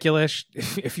it's ridiculous.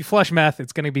 If you flush meth,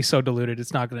 it's going to be so diluted,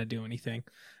 it's not going to do anything.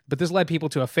 But this led people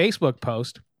to a Facebook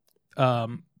post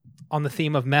on the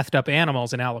theme of methed up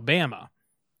animals in Alabama.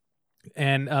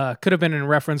 And could have been in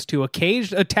reference to a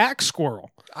caged attack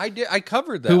squirrel. I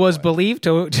covered that. Who was one. believed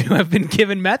to have been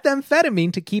given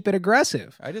methamphetamine to keep it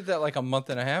aggressive. I did that like a month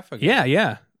and a half ago.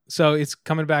 Yeah. So it's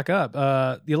coming back up.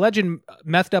 The alleged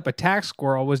methed up attack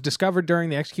squirrel was discovered during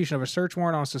the execution of a search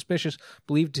warrant on a suspicious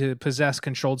believed to possess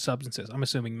controlled substances. I'm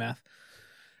assuming meth.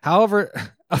 However,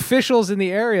 officials in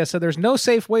the area said there's no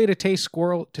safe way to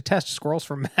test squirrels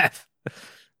for meth.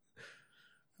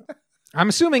 I'm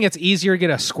assuming it's easier to get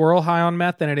a squirrel high on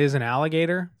meth than it is an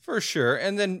alligator. For sure.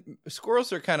 And then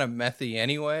squirrels are kind of methy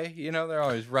anyway. They're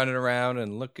always running around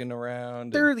and looking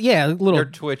around. They're they're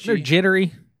twitchy. They're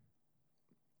jittery.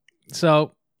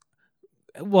 So,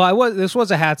 this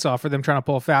was a hats off for them trying to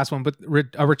pull a fast one, but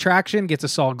a retraction gets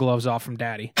us all gloves off from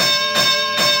Daddy.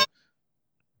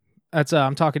 That's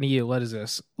I'm talking to you. What is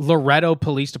this? Loretto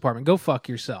Police Department. Go fuck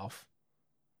yourself.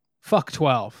 Fuck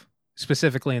 12,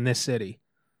 specifically in this city.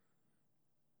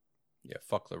 Yeah,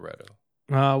 fuck Loretto.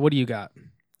 What do you got?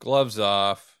 Gloves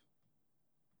off.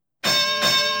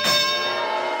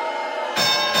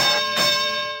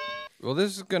 Well,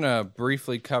 this is going to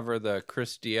briefly cover the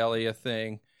Chris D'Elia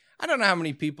thing. I don't know how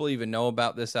many people even know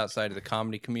about this outside of the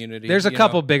comedy community. There's a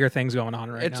couple bigger things going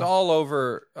on right now. It's all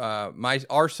over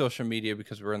our social media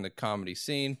because we're in the comedy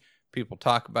scene. People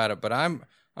talk about it, but I'm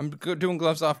doing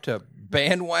gloves off to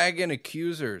bandwagon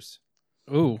accusers.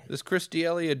 Ooh. This Chris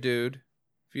D'Elia dude,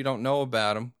 if you don't know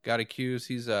about him, got accused.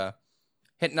 He's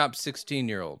hitting up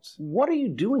 16-year-olds. What are you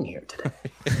doing here today?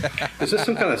 Is this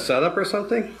some kind of setup or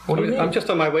something? I'm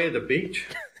just on my way to the beach.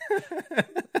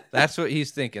 That's what he's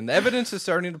thinking. The evidence is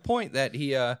starting to point that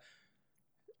he is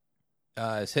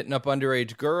hitting up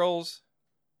underage girls.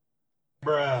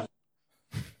 Bruh.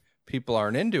 People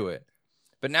aren't into it.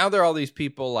 But now there are all these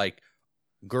people like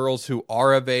girls who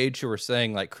are of age who are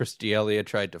saying like Chris D'Elia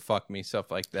tried to fuck me,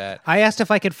 stuff like that. I asked if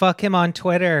I could fuck him on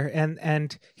Twitter,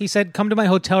 and he said, come to my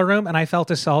hotel room, and I felt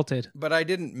assaulted. But I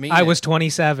didn't mean I was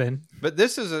 27. But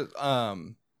this is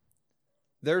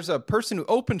there's a person who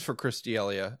opens for Chris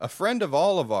D'Elia, a friend of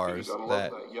all of ours.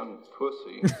 That young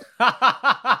pussy.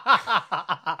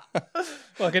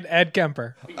 Fucking Ed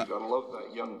Kemper. He's gonna love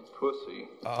that young pussy.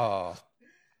 Oh,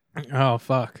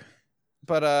 fuck.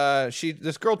 But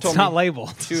this girl told It's me not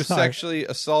labeled. she was Sorry. sexually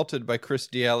assaulted by Chris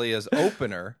D'Elia's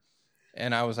opener.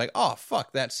 And I was like, oh,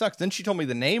 fuck, that sucks. Then she told me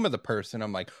the name of the person.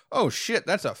 I'm like, oh, shit,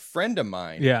 that's a friend of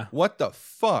mine. Yeah. What the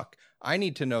fuck? I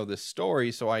need to know this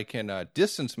story so I can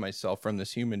distance myself from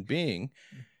this human being.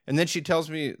 And then she tells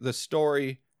me the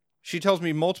story. She tells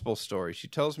me multiple stories. She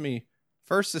tells me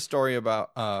first the story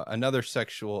about another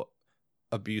sexual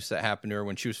abuse that happened to her.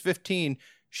 When she was 15,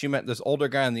 she met this older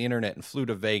guy on the internet and flew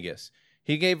to Vegas.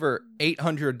 He gave her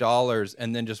 $800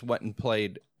 and then just went and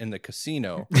played in the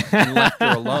casino and left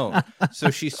her alone. So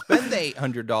she spent the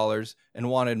 $800 and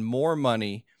wanted more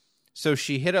money. So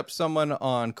she hit up someone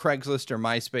on Craigslist or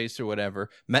MySpace or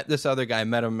whatever, met this other guy,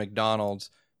 met him at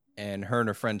McDonald's, and her and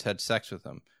her friends had sex with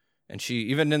him. And she,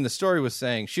 even in the story, was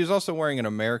saying she was also wearing an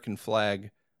American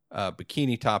flag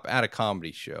bikini top at a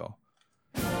comedy show.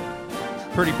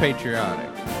 Pretty patriotic.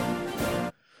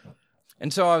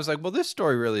 And so I was like, well, this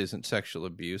story really isn't sexual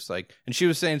abuse. And she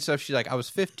was saying stuff. She's like, I was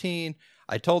 15.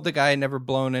 I told the guy I'd never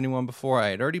blown anyone before. I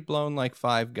had already blown like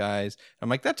 5 guys. I'm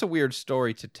like, that's a weird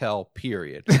story to tell,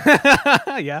 period.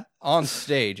 Yeah. On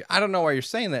stage. I don't know why you're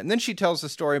saying that. And then she tells the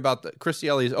story about the Chris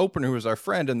D'Elia's opener, who was our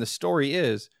friend. And the story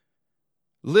is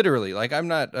literally, I'm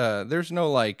not, there's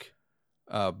no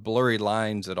blurry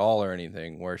lines at all or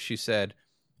anything, where she said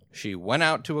she went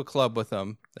out to a club with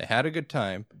him. They had a good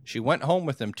time. She went home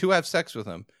with him to have sex with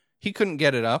him. He couldn't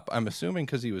get it up, I'm assuming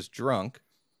because he was drunk.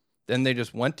 Then they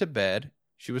just went to bed.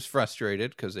 She was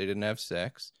frustrated because they didn't have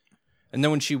sex. And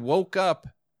then when she woke up,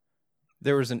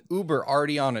 there was an Uber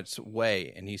already on its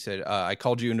way. And he said, I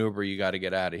called you an Uber. You got to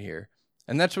get out of here.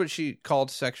 And that's what she called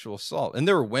sexual assault. And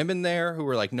there were women there who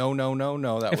were like, no.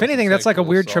 If anything, that's like a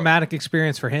weird traumatic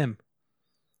experience for him.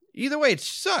 Either way, it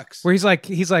sucks. Where he's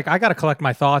like, I got to collect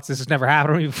my thoughts. This has never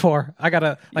happened to me before. I got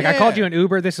to, I called you an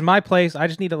Uber. This is my place. I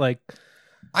just need to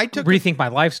rethink my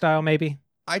lifestyle maybe.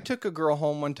 I took a girl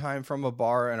home one time from a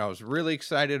bar and I was really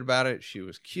excited about it. She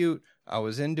was cute. I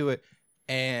was into it.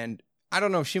 And I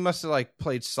don't know. She must have like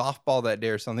played softball that day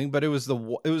or something, but it was the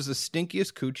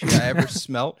stinkiest coochie I ever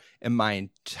smelt in my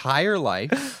entire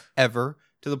life ever.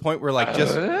 To the point where like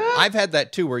just I've had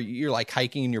that too, where you're like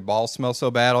hiking and your balls smell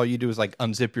so bad, all you do is like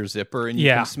unzip your zipper and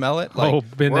you can smell it.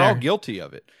 Like been we're there. all guilty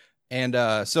of it. And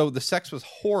so the sex was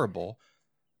horrible.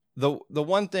 The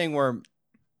one thing where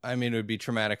I mean it would be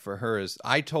traumatic for her is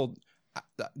I told.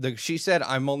 She said,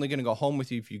 I'm only going to go home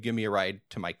with you if you give me a ride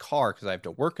to my car because I have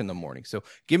to work in the morning. So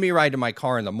give me a ride to my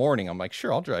car in the morning. I'm like,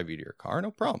 sure, I'll drive you to your car. No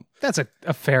problem. That's a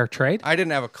fair trade. I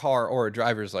didn't have a car or a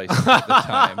driver's license at the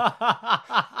time.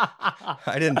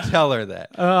 I didn't tell her that.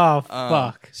 Oh,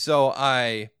 fuck. So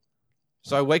I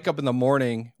wake up in the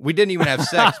morning. We didn't even have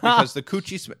sex because the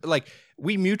coochie, like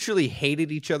we mutually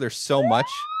hated each other so much.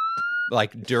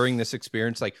 Like during this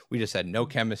experience, like we just had no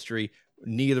chemistry.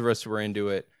 Neither of us were into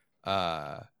it.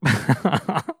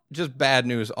 Just bad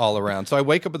news all around. So I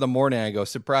wake up in the morning, I go,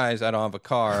 surprise, I don't have a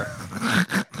car.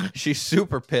 She's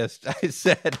super pissed. I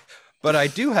said, but I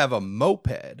do have a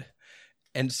moped.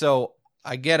 And so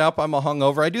I get up, I'm a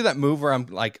hungover. I do that move where I'm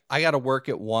like, I got to work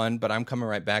at 1, but I'm coming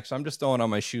right back. So I'm just throwing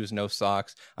on my shoes, no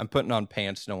socks. I'm putting on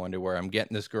pants, no underwear. I'm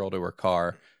getting this girl to her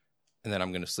car, and then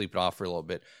I'm going to sleep it off for a little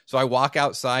bit. So I walk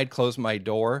outside, close my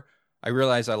door. I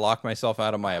realize I locked myself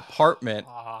out of my apartment.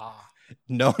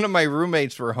 None of my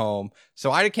roommates were home,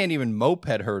 so I can't even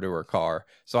moped her to her car.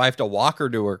 So I have to walk her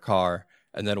to her car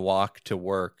and then walk to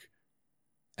work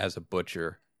as a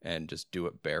butcher and just do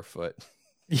it barefoot.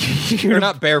 Or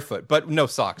not barefoot, but no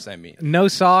socks, I mean. No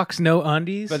socks, no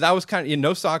undies? But that was kind of,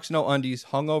 no socks, no undies,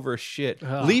 hungover as shit.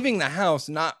 Ugh. Leaving the house,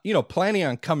 not, planning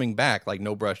on coming back, like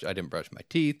no brush. I didn't brush my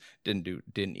teeth, didn't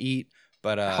eat.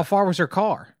 But how far was her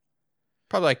car?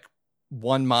 Probably like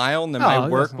 1 mile, and then my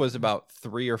work was about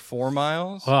 3 or 4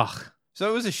 miles. Ugh. So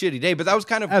it was a shitty day, but that was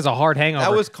kind of... That was a hard hangover.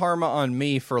 That was karma on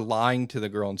me for lying to the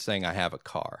girl and saying I have a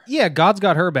car. Yeah, God's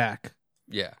got her back.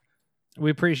 Yeah. We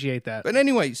appreciate that. But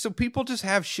anyway, so people just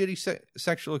have shitty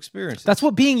sexual experiences. That's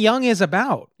what being young is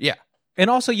about. Yeah. And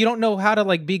also, you don't know how to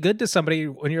like be good to somebody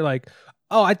when you're like,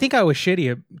 oh, I think I was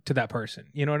shitty to that person.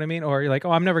 You know what I mean? Or you're like,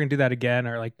 oh, I'm never going to do that again.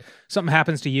 Or like something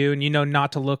happens to you and you know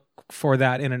not to look for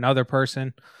that in another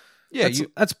person. Yeah,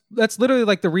 that's literally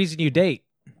like the reason you date.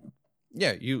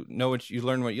 Yeah, you know you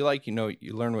learn what you like. You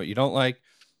learn what you don't like.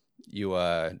 You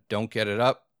don't get it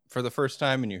up for the first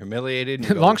time, and you're humiliated.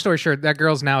 And Long story short, that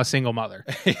girl's now a single mother.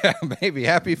 Yeah, maybe.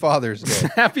 Happy Father's Day.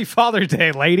 Happy Father's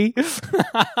Day, lady.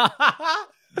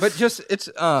 But just it's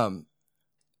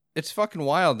fucking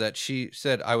wild that she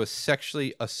said I was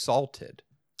sexually assaulted.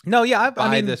 No, yeah, by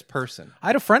I mean, this person. I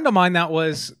had a friend of mine that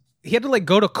was. He had to like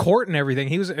go to court and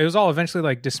everything. It was all eventually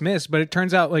like dismissed, but it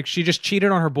turns out like she just cheated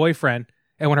on her boyfriend,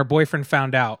 and when her boyfriend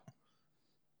found out,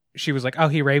 she was like, "Oh,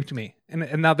 he raped me."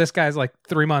 And now this guy's like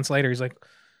 3 months later, he's like,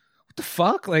 "What the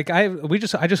fuck?" Like I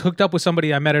just hooked up with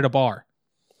somebody I met at a bar,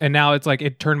 and now it's like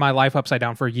it turned my life upside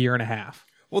down for a year and a half.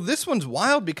 Well, this one's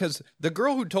wild because the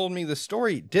girl who told me the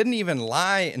story didn't even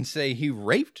lie and say he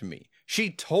raped me. She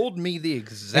told me the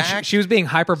exact. She was being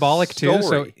hyperbolic too, so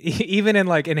story. Even in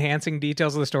like enhancing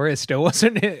details of the story, it still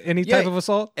wasn't any type of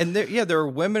assault. And there were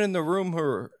women in the room who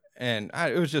were,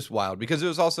 it was just wild because it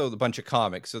was also a bunch of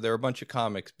comics. So there were a bunch of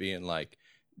comics being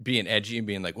edgy and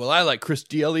being like, "Well, I like Chris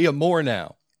D'Elia more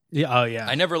now." Yeah, oh yeah.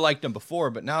 I never liked him before,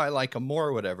 but now I like him more,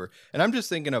 or whatever. And I'm just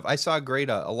thinking I saw a great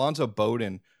Alonzo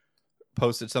Bowden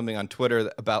posted something on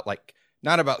Twitter about like.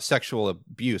 Not about sexual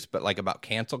abuse, but like about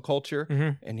cancel culture. Mm-hmm.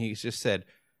 And he just said,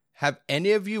 have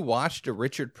any of you watched a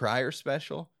Richard Pryor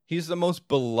special? He's the most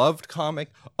beloved comic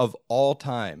of all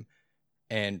time.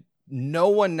 And no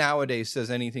one nowadays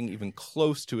says anything even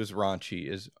close to as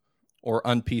raunchy or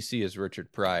un-PC as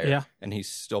Richard Pryor. Yeah. And he's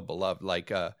still beloved.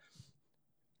 Like I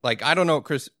don't know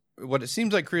what it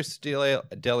seems like Chris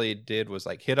D'Elia did was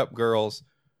like hit up girls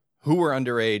who were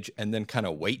underage and then kind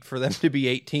of wait for them to be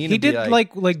 18. He did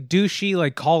like douchey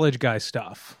like college guy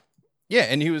stuff. Yeah,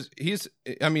 and he's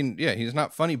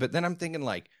not funny, but then I'm thinking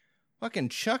like fucking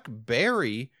Chuck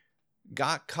Berry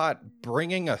got caught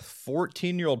bringing a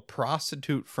 14-year-old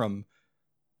prostitute from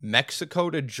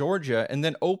Mexico to Georgia and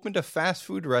then opened a fast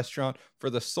food restaurant for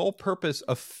the sole purpose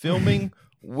of filming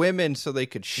women so they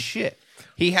could shit.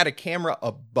 He had a camera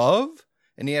above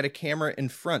and he had a camera in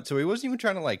front. So he wasn't even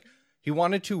trying to like he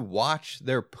wanted to watch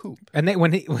their poop. And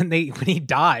when he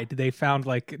died, they found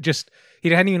like he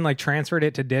hadn't even like transferred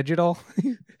it to digital.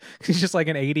 He's just like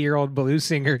an 80-year-old blues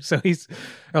singer,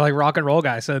 or like rock and roll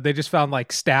guy. So they just found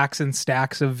like stacks and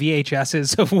stacks of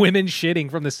VHSs of women shitting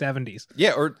from the 70s.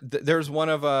 Yeah, or there's one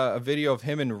of a video of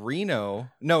him in Reno.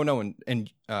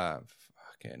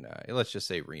 Let's just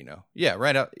say Reno. Yeah,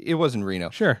 right out. It was in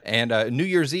Reno. Sure. And New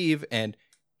Year's Eve, and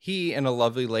he and a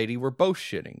lovely lady were both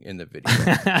shitting in the video.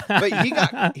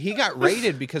 But he got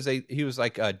raided because he was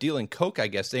like dealing coke, I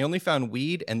guess. They only found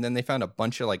weed, and then they found a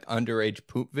bunch of like underage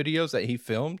poop videos that he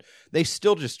filmed. They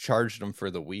still just charged him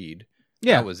for the weed.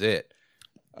 Yeah. That was it.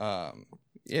 Yeah,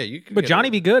 you could. But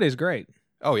Johnny Be Good is great.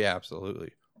 Oh yeah,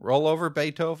 absolutely. Roll over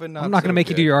Beethoven. I'm not going to make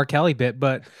you do your R. Kelly bit,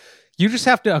 but you just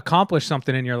have to accomplish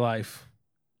something in your life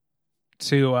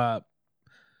to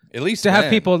at least have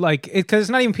people like it, because it's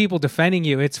not even people defending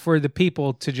you. It's for the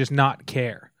people to just not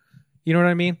care. You know what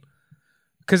I mean?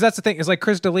 Because that's the thing. It's like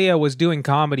Chris D'Elia was doing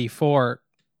comedy for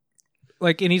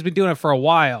like, and he's been doing it for a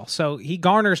while. So he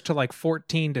garners to like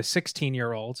 14 to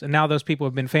 16-year-olds. And now those people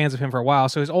have been fans of him for a while.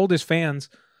 So his oldest fans,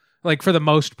 like for the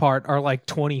most part, are like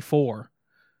 24.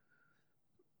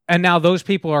 And now those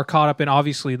people are caught up in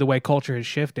obviously the way culture has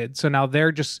shifted. So now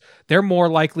they're more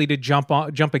likely to jump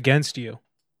against you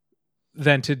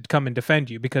than to come and defend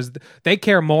you, because they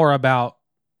care more about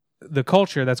the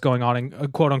culture that's going on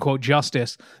in quote unquote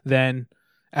justice than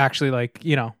actually like,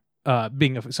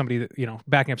 being somebody that,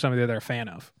 backing up somebody that they're a fan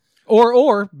of,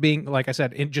 or being, like I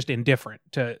said, just indifferent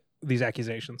to these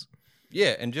accusations.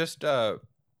 Yeah. And just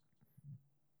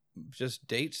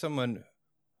date someone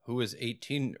who is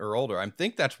 18 or older. I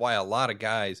think that's why a lot of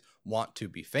guys want to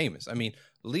be famous. I mean,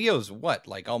 Leo's what,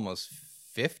 like almost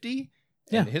 50?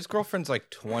 And his girlfriend's like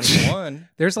 21.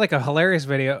 There's like a hilarious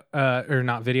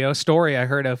story I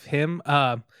heard of him.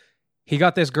 He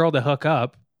got this girl to hook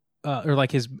up, or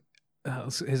like his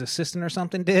assistant or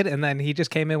something did, and then he just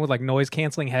came in with like noise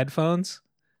canceling headphones.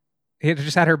 He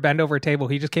just had her bend over a table.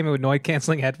 He just came in with noise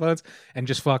canceling headphones and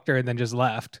just fucked her and then just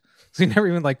left. So he never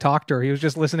even like talked to her. He was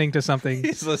just listening to something.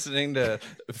 He's listening to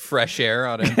Fresh Air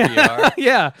on NPR.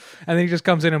 Yeah. And then he just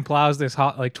comes in and plows this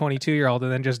hot like 22-year-old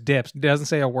and then just dips. Doesn't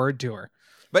say a word to her.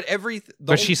 But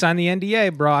she signed the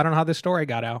NDA, bro. I don't know how this story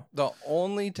got out. The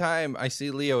only time I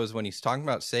see Leo is when he's talking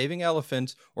about saving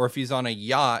elephants, or if he's on a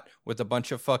yacht with a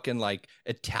bunch of fucking like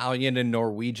Italian and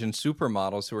Norwegian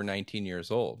supermodels who are 19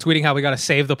 years old. Tweeting how we got to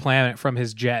save the planet from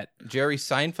his jet. Jerry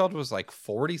Seinfeld was like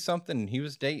 40 something, and he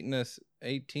was dating this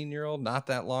 18-year-old not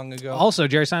that long ago. Also,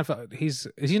 Jerry Seinfeld,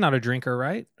 is he not a drinker,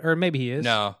 right? Or maybe he is.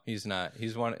 No, he's not.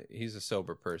 He's a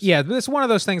sober person. Yeah, but it's one of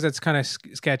those things that's kind of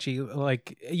sketchy.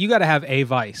 Like, you got to have a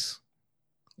vice.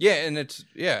 Yeah,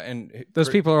 and those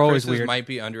people are always weird. Might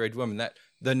be underage women. That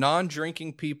the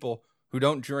non-drinking people who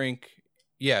don't drink,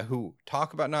 who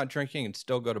talk about not drinking and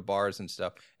still go to bars and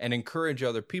stuff and encourage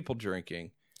other people drinking.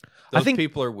 Those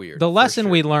people are weird. The lesson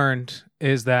we learned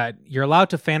is that you're allowed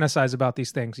to fantasize about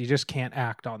these things. You just can't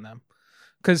act on them.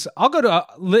 Because I'll go to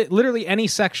literally any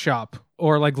sex shop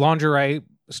or like lingerie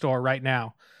store right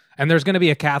now, and there's going to be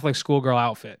a Catholic schoolgirl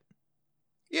outfit.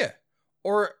 Yeah.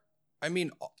 Or, I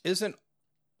mean, isn't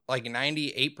like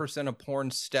 98% of porn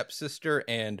stepsister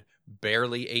and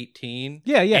barely 18?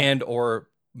 Yeah. And or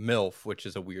MILF, which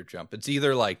is a weird jump. It's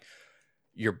either like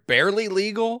you're barely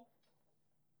legal,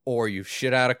 or you've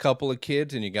shit out a couple of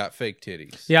kids and you got fake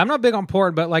titties. Yeah, I'm not big on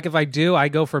porn, but like if I do, I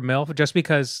go for MILF just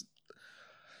because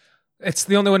it's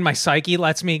the only one my psyche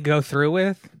lets me go through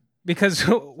with. Because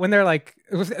when they're like,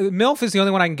 MILF is the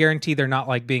only one I can guarantee they're not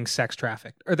like being sex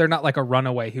trafficked, or they're not like a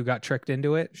runaway who got tricked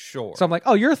into it. Sure. So I'm like,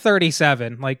 oh, you're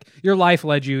 37. Like your life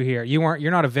led you here.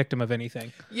 You're not a victim of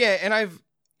anything. Yeah, and I've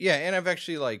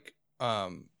actually like, I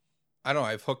don't know,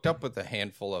 I've hooked up with a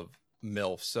handful of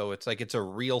MILF, so it's like it's a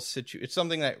real situation. It's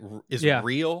something that is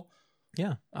real.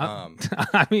 Yeah.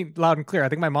 I mean, loud and clear. I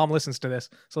think my mom listens to this,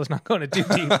 so let's not go into too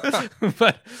deep.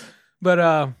 but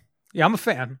yeah, I'm a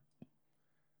fan.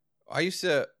 I used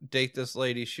to date this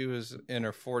lady. She was in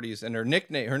her 40s, and her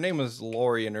name was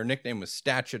Lori, and her nickname was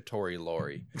Statutory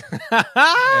Lori.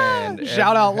 and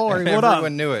shout out Lori. What up?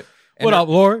 Everyone knew it. And what up,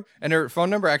 Lori? And her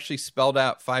phone number actually spelled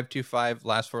out 525,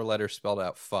 last four letters spelled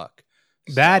out fuck.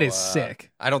 That is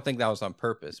sick. I don't think that was on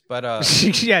purpose, but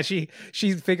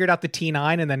she figured out the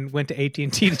T9 and then went to AT&T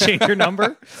to change her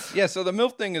number. Yeah, so the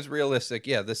MILF thing is realistic.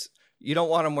 Yeah, you don't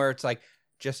want them where it's like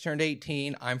just turned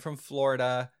 18. I'm from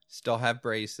Florida, still have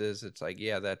braces. It's like,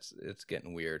 yeah, it's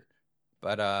getting weird.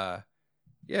 But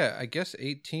yeah, I guess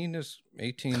 18 is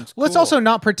cool. Let's also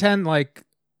not pretend like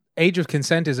age of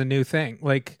consent is a new thing,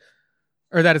 like,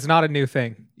 or that it's not a new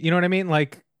thing. You know what I mean?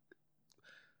 Like,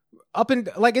 up in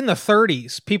like in the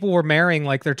 30s, people were marrying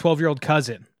like their 12-year-old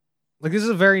cousin. Like, this is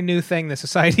a very new thing that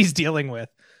society's dealing with.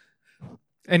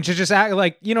 And to just act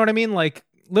like, you know what I mean? Like,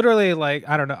 literally, like,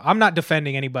 I don't know. I'm not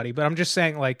defending anybody, but I'm just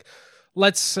saying, like,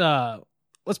 let's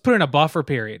put in a buffer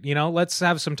period, you know? Let's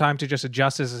have some time to just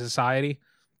adjust as a society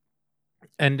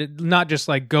and not just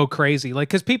like go crazy. Like,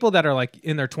 because people that are like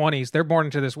in their 20s, they're born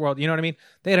into this world, you know what I mean?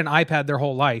 They had an iPad their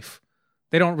whole life.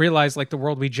 They don't realize like the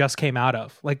world we just came out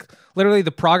of. Like literally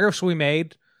the progress we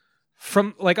made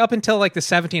from like up until like the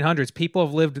 1700s, people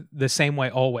have lived the same way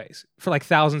always for like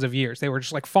thousands of years. They were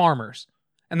just like farmers.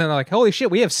 And then they're like, holy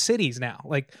shit, we have cities now.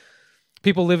 Like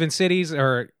people live in cities,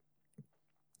 or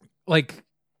like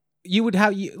you would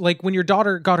have, like when your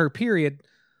daughter got her period,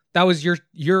 that was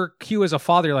your cue as a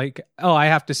father. Like, oh, I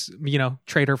have to,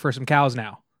 trade her for some cows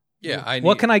now. Yeah.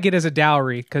 What can I get as a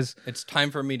dowry? Because it's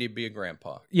time for me to be a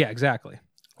grandpa. Yeah, exactly.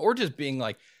 Or just being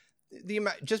like,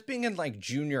 just being in like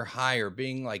junior high, or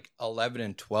being like 11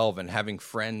 and 12 and having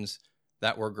friends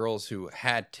that were girls who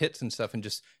had tits and stuff, and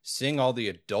just seeing all the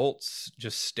adults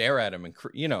just stare at them and,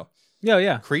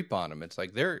 Yeah. creep on them. It's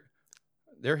like they're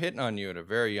hitting on you at a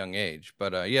very young age.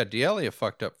 But D'Elia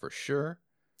fucked up for sure.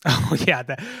 Oh, yeah.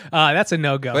 That's a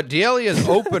no-go. But D'Elia's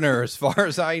opener, as far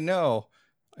as I know,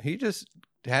 he just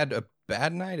had a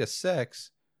bad night of sex,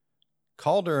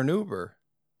 called her an Uber,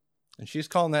 and she's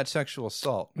calling that sexual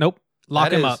assault. Nope.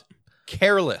 Lock him up.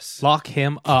 Careless. Lock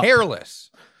him up. Careless.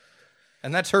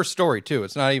 And that's her story, too.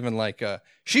 It's not even like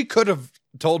she could have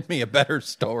told me a better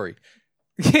story.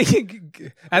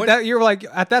 At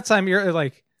that time, you're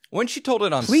like, when she told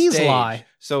it on please stage, lie.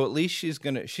 So at least she's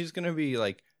gonna be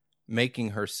like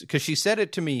making her, because she said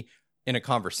it to me in a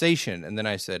conversation, and then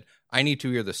I said, I need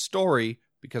to hear the story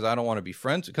because I don't want to be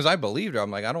friends, because I believed her.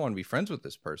 I'm like, I don't want to be friends with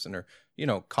this person, or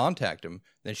contact him.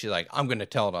 Then she's like, I'm gonna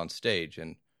tell it on stage,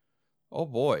 and oh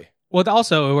boy. Well,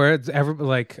 also, where it's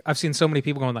like I've seen so many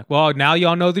people going like, well, now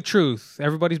y'all know the truth.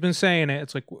 Everybody's been saying it.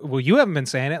 It's like, well, you haven't been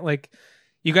saying it. Like,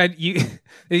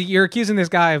 you're accusing this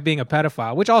guy of being a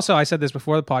pedophile, which also I said this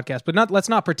before the podcast, but let's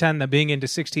not pretend that being into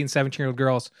 16, 17-year-old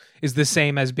girls is the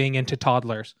same as being into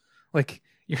toddlers. Like,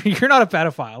 you're not a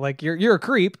pedophile. Like, you're a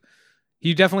creep.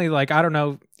 You definitely, like, I don't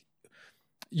know,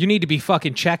 you need to be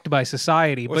fucking checked by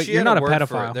society, but you're not a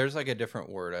pedophile. There's like a different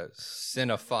word, a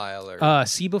cinephile or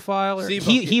sebophile or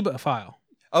hebophile.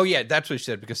 Oh yeah, that's what she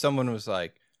said, because someone was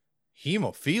like,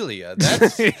 hemophilia.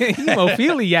 That's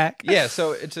hemophiliac. Yeah,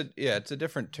 so it's a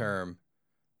different term.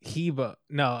 Hemo?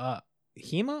 I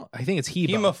think it's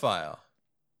Hemophile.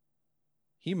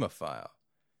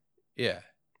 Yeah.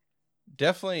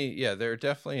 Definitely, yeah, there are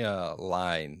definitely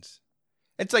lines.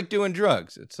 It's like doing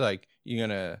drugs. It's like, you're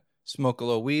gonna smoke a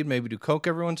little weed, maybe do coke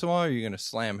every once in a while, or you're gonna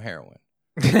slam heroin.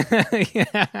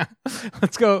 Yeah.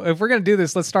 Let's go. If we're gonna do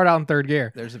this, let's start out in third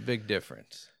gear. There's a big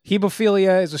difference.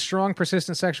 Hebophilia is a strong,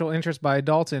 persistent sexual interest by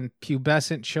adults in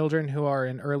pubescent children who are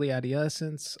in early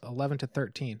adolescence, 11 to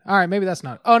 13. All right, maybe that's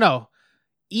not. Oh no,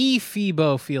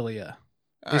 ephebophilia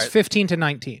is 15 to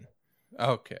 19.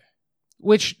 Okay.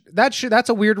 Which that's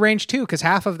a weird range too, because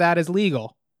half of that is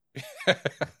legal.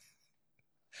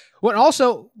 Well,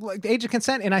 also, like, the age of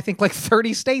consent in I think like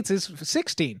 30 states is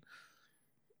 16.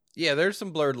 Yeah, there's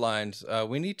some blurred lines.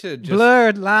 We need to just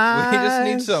blurred lines. We just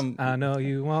need some. I know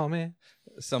you want me.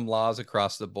 Some laws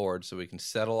across the board so we can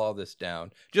settle all this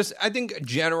down. Just, I think, a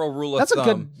general rule of That's thumb.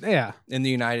 A good, yeah. In the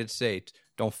United States,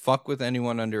 don't fuck with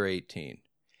anyone under 18.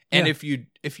 And if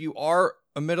you are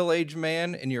a middle-aged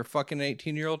man and you're fucking an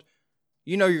 18-year-old,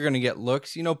 you're going to get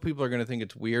looks. People are going to think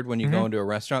it's weird when you go into a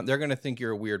restaurant. They're going to think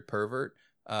you're a weird pervert.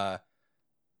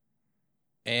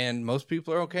 And most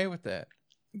people are okay with that.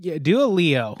 Yeah, do a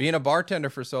Leo. Being a bartender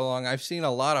for so long, I've seen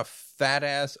a lot of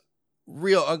fat-ass,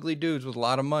 real ugly dudes with a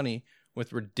lot of money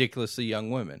with ridiculously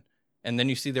young women. And then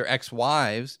you see their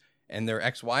ex-wives, and their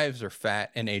ex-wives are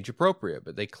fat and age-appropriate,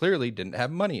 but they clearly didn't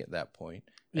have money at that point.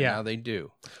 And now they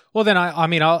do. Well, then,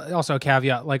 I'll also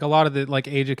caveat, like, a lot of the, like,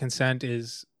 age of consent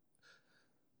is,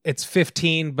 it's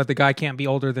 15, but the guy can't be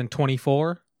older than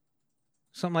 24.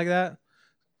 Something like that.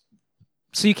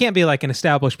 So you can't be, like, an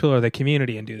established pillar of the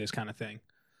community and do this kind of thing.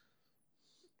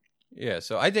 Yeah,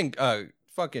 so I think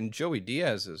fucking Joey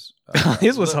Diaz is...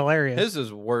 his was hilarious. His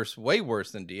is worse, way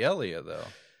worse than D'Elia, though.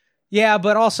 Yeah,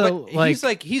 but also,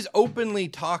 but he's openly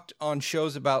talked on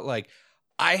shows about, like,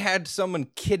 I had someone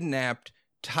kidnapped,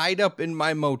 tied up in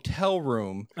my motel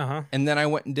room, and then I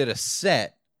went and did a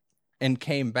set and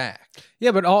came back.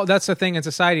 Yeah, but that's the thing in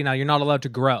society now. You're not allowed to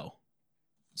grow.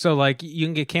 So, like, you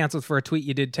can get canceled for a tweet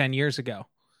you did 10 years ago.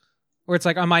 Where it's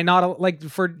like, am I not... Like,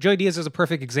 for Joey Diaz is a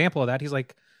perfect example of that. He's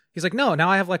like, no, now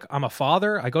I have, like, I'm a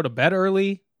father. I go to bed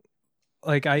early.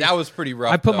 Like, that was pretty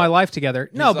rough. I put my life together.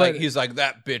 He's like,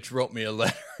 that bitch wrote me a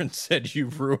letter and said you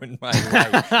ruined my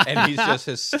life, and he's just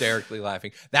hysterically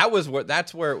laughing.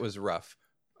 That's where it was rough.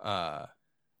 That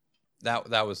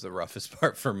was the roughest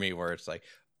part for me, where it's like,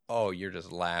 oh, you're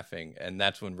just laughing, and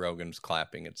that's when Rogan's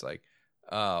clapping. It's like,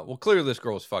 well, clearly this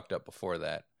girl was fucked up before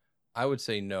that. I would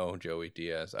say no, Joey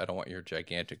Diaz. I don't want your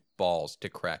gigantic balls to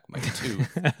crack my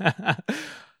tooth.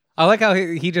 I like how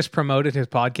he just promoted his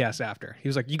podcast after. He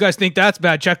was like, "You guys think that's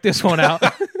bad? Check this one out."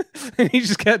 And he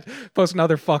just kept posting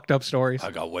other fucked up stories.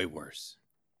 I got way worse.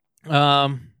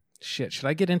 Shit. Should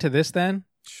I get into this then?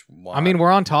 Why? I mean, we're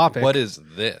on topic. What is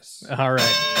this? All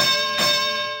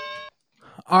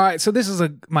right. So this is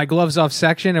my gloves off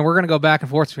section, and we're gonna go back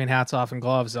and forth between hats off and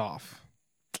gloves off.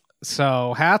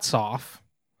 So hats off.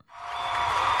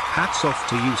 Hats off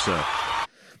to you, sir.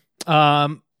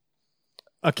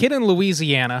 A kid in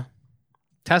Louisiana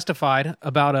testified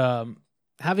about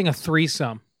having a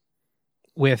threesome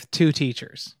with 2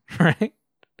 teachers, right?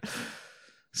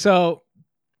 So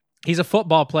he's a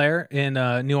football player in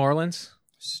New Orleans.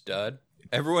 Stud.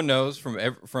 Everyone knows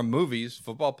from movies,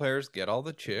 football players get all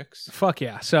the chicks. Fuck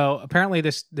yeah. So apparently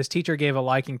this teacher gave a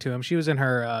liking to him. She was in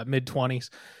her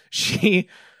mid-20s. She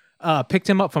picked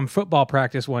him up from football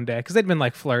practice one day because they'd been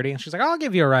like flirty, and she's like, "I'll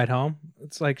give you a ride home."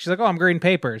 It's like she's like, "Oh, I'm grading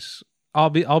papers. I'll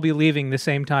be leaving the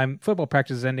same time football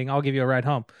practice is ending. I'll give you a ride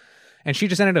home." And she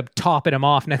just ended up topping him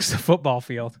off next to the football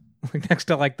field, like next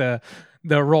to like the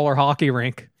roller hockey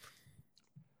rink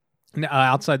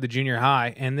outside the junior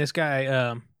high. And this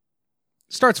guy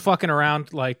starts fucking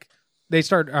around. Like they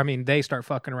start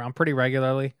fucking around pretty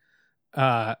regularly.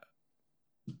 And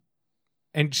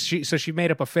she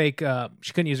made up a fake.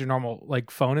 She couldn't use her normal like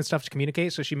phone and stuff to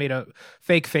communicate, so she made a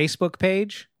fake Facebook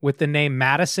page with the name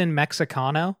Madison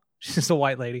Mexicano. She's a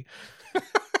white lady.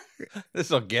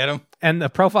 This'll get him. And the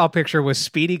profile picture was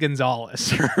Speedy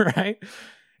Gonzalez, right?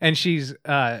 And she's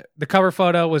the cover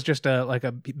photo was just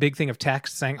a big thing of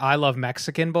text saying "I love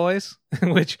Mexican boys,"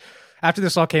 which after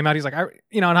this all came out, he's like,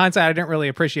 in hindsight, I didn't really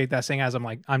appreciate that, saying as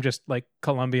I'm just like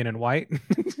Colombian and white.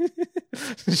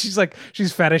 She's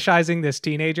fetishizing this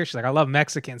teenager. She's like, "I love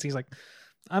Mexicans." He's like,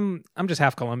 I'm just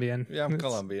half Colombian. Yeah, I'm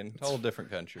Colombian. Whole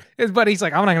different country. But he's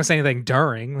like, I'm not gonna say anything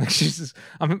during. Like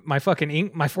my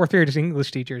fourth period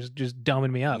English teacher is just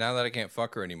dumbing me up. Now that I can't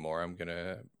fuck her anymore, I'm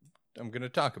gonna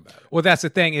talk about it. Well, that's the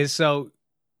thing is, so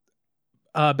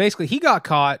basically he got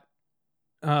caught.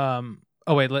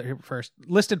 First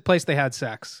listed place they had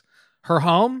sex: her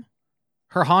home,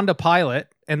 her Honda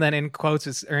Pilot, and then in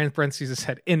quotes or in parentheses it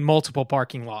said in multiple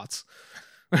parking lots.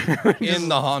 In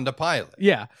the Honda Pilot.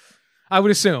 Yeah, I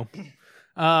would assume.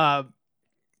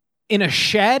 In a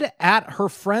shed at her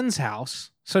friend's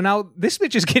house. So now this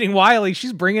bitch is getting wily.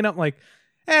 She's bringing up like,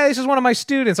 "Hey, this is one of my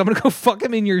students. I'm gonna go fuck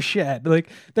him in your shed." Like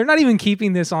they're not even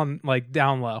keeping this on like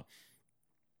down low.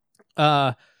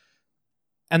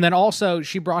 And then also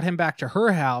she brought him back to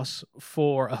her house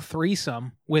for a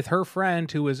threesome with her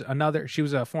friend who was she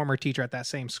was a former teacher at that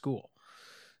same school.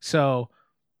 So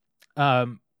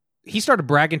he started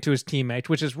bragging to his teammates,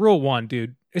 which is rule 1,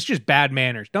 dude. It's just bad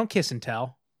manners. Don't kiss and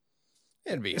tell.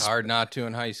 It'd be hard not to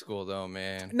in high school though,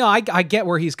 man. No, I get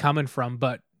where he's coming from,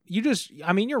 but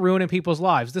you're ruining people's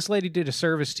lives. This lady did a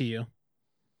service to you.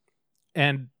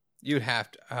 And you'd have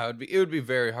to. It would be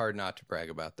very hard not to brag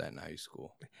about that in high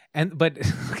school. But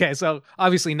okay, so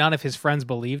obviously none of his friends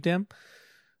believed him.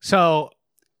 So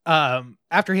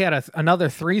after he had another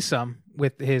threesome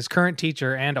with his current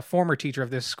teacher and a former teacher of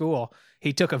this school,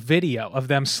 he took a video of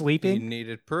them sleeping. You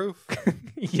needed proof.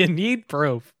 You need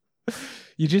proof.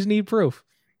 You just need proof.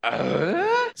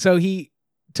 So he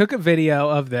took a video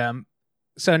of them.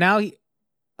 So now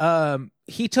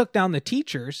he took down the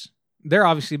teachers. They're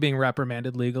obviously being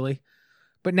reprimanded legally.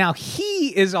 But now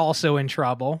he is also in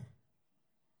trouble.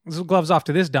 This gloves off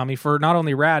to this dummy for not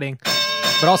only ratting,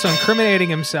 but also incriminating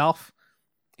himself.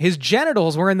 His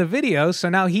genitals were in the video, so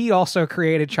now he also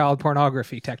created child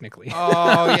pornography, technically.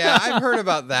 Oh, yeah. I've heard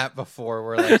about that before,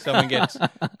 where like someone gets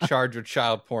charged with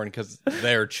child porn because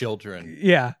they're children.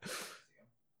 Yeah.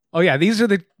 Oh, yeah. These are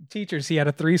the teachers he had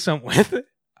a threesome with.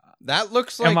 That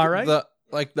looks like Am I right?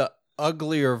 the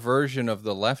uglier version of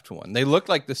the left one. They look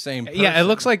like the same person. Yeah, it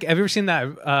looks like, have you ever seen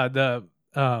that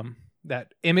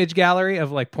that image gallery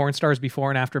of like porn stars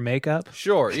before and after makeup?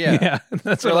 Sure, yeah. Yeah,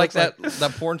 that's what like that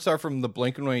porn star from the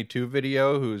Blink-182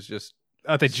 video who's just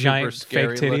the giant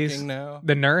scary fake titties looking now.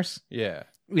 The nurse? Yeah.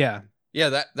 Yeah.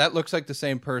 Yeah, that looks like the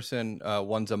same person.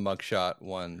 One's a mugshot,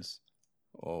 one's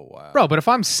oh wow. Bro, but if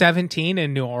I'm 17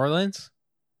 in New Orleans,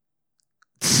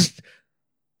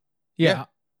 yeah.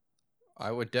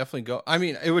 I would definitely go. I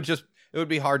mean, it would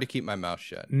be hard to keep my mouth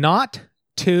shut. Not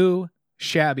too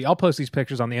shabby. I'll post these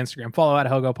pictures on the Instagram. Follow at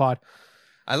HogoPod.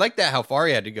 I like that how far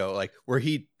he had to go, like where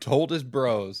he told his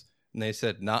bros and they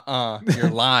said, "Nuh-uh, you're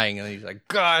lying," and he's like,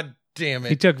 "God damn it!"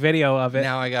 He took video of it.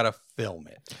 Now I gotta film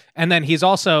it. And then he's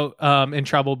also in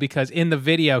trouble because in the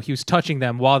video he was touching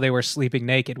them while they were sleeping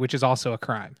naked, which is also a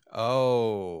crime.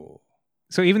 Oh,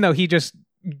 so even though he just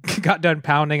got done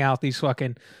pounding out these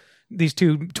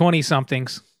two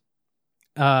 20-somethings,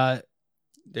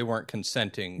 They weren't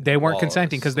consenting. They weren't while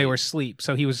consenting because they asleep. were asleep.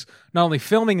 So he was not only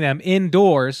filming them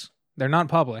indoors, they're not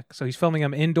public, so he's filming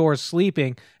them indoors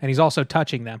sleeping, and he's also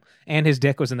touching them, and his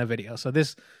dick was in the video. So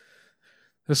this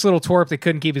little twerp that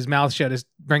couldn't keep his mouth shut is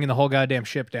bringing the whole goddamn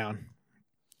ship down.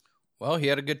 Well, he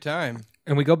had a good time.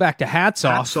 And we go back to hats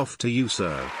off. Hats off to you,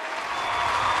 sir.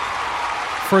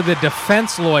 For the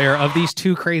defense lawyer of these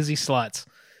two crazy sluts.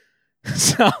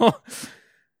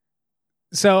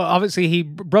 So obviously he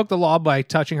broke the law by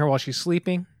touching her while she's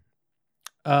sleeping.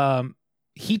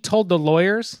 He told the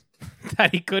lawyers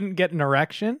that he couldn't get an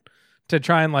erection to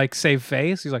try and like save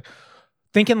face. He's like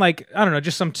thinking like, I don't know,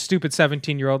 just some stupid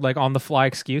 17-year-old like on the fly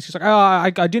excuse. He's like, oh, I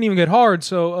didn't even get hard.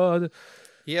 So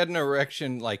He had an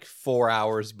erection like 4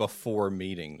 hours before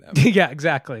meeting them. yeah,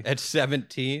 exactly. At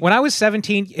 17. When I was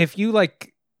 17, if you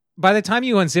like, by the time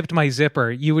you unzipped my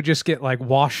zipper, you would just get like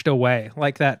washed away,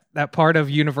 like that part of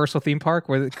Universal Theme Park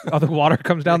where all the water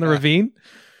comes down the ravine.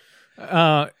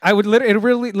 I would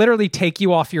literally take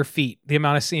you off your feet. The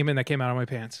amount of semen that came out of my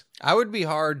pants. I would be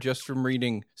hard just from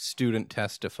reading Student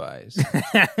Testifies,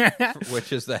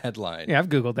 which is the headline. Yeah, I've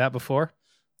Googled that before.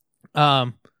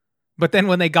 But then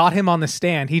when they got him on the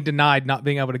stand, he denied not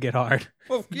being able to get hard.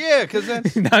 Well, yeah, because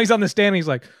that's... Now he's on the stand and he's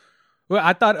like, well,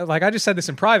 I thought, like, I just said this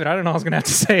in private. I don't know I was going to have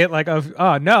to say it like,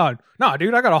 oh, no,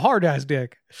 dude, I got a hard-ass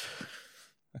dick.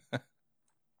 It's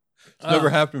never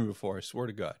happened before, I swear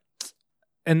to God.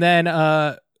 And then,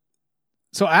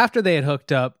 so after they had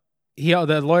hooked up,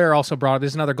 the lawyer also brought up,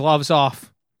 there's another gloves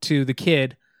off to the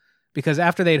kid, because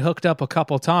after they'd hooked up a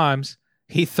couple times,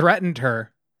 he threatened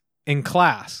her in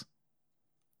class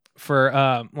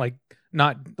for, like,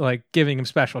 not, like, giving him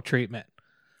special treatment.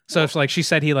 So it's like she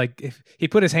said if he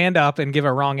put his hand up and give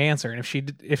a wrong answer, and if she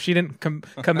didn't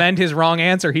commend his wrong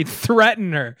answer, he'd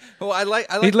threaten her. Well, I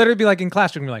like He'd literally be like in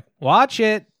classroom, be like, watch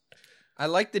it. I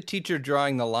like the teacher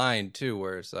drawing the line too,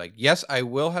 where it's like, yes, I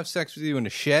will have sex with you in a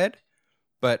shed,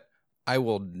 but I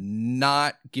will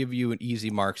not give you an easy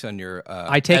marks on your.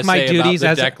 I take my essay duties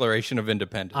about the as Declaration of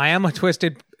Independence. I am a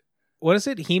twisted. What is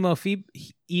it? Hemophile?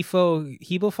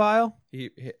 Hefophile?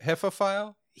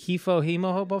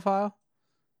 Hemohobophile?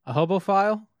 A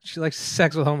hobophile? She likes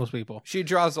sex with homeless people. She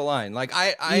draws the line. Like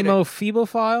I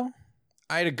Emophebophile?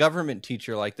 I had a government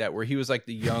teacher like that, where he was like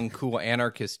the young, cool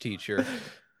anarchist teacher.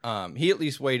 He at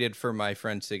least waited for my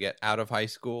friends to get out of high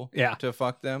school to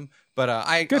fuck them.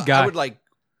 But Good guy. I would like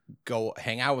go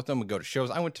hang out with them and go to shows.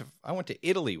 I went to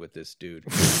Italy with this dude,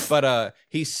 but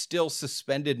he still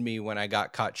suspended me when I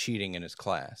got caught cheating in his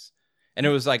class. And it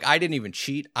was like, I didn't even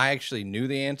cheat. I actually knew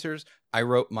the answers. I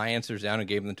wrote my answers down and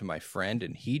gave them to my friend,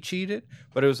 and he cheated.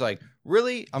 But it was like,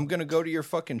 really? I'm going to go to your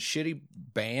fucking shitty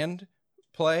band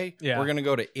play? Yeah. We're going to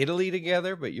go to Italy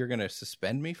together, but you're going to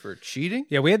suspend me for cheating?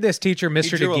 Yeah, we had this teacher,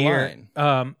 Mr. drew a DeGear.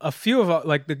 line. A few of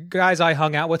like the guys I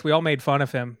hung out with, we all made fun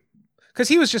of him. Because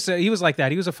he was he was like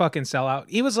that. He was a fucking sellout.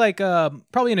 He was like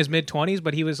probably in his mid-20s,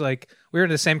 but he was like, we were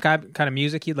into the same kind of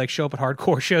music. He'd like show up at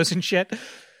hardcore shows and shit. He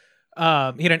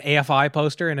had an AFI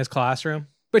poster in his classroom.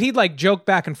 But he'd like joke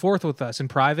back and forth with us in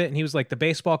private, and he was like the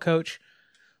baseball coach.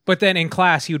 But then in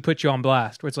class, he would put you on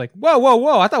blast, where it's like,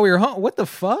 whoa, I thought we were home. What the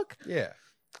fuck? Yeah.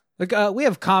 Like we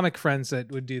have comic friends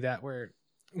that would do that, where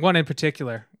one in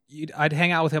particular, I'd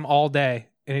hang out with him all day,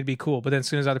 and it'd be cool. But then as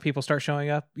soon as other people start showing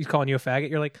up, he's calling you a faggot.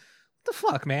 You're like, what the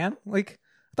fuck, man? Like,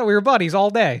 I thought we were buddies all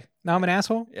day. Now I'm an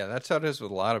asshole? Yeah, that's how it is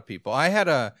with a lot of people. I had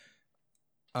I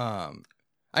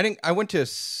went to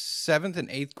 7th and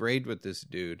 8th grade with this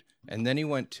dude, and then he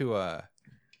went to a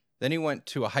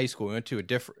high school. We went to a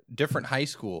different high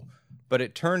school, but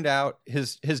it turned out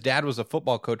his dad was a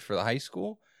football coach for the high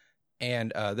school,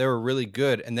 and they were really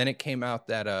good. And then it came out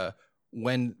that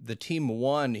when the team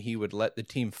won, he would let the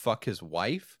team fuck his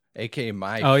wife, aka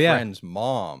my friend's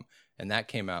mom, and that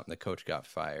came out, and the coach got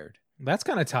fired. That's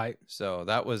kind of tight. So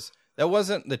that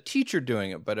wasn't the teacher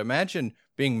doing it, but imagine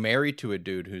being married to a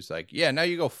dude who's like, yeah, now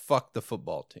you go fuck the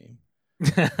football team.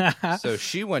 So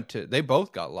they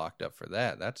both got locked up for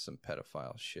that. That's some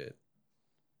pedophile shit.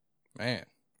 Man.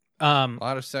 A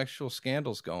lot of sexual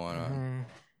scandals going on.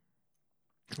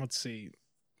 Let's see.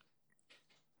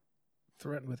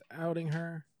 Threatened with outing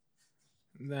her.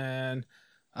 Then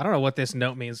I don't know what this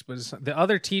note means, but the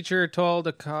other teacher told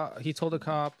a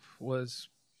cop was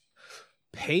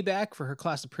payback for her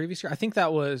class the previous year. I think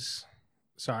that was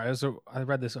I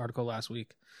read this article last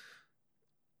week.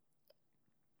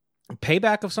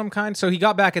 Payback of some kind. So he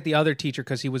got back at the other teacher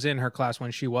because he was in her class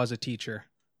when she was a teacher,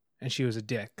 and she was a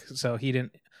dick. So he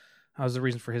didn't. That was the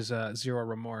reason for his zero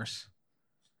remorse.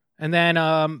 And then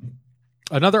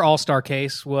another all-star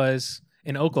case was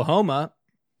in Oklahoma.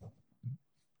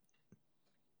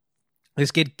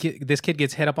 This kid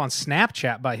gets hit up on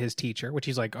Snapchat by his teacher, which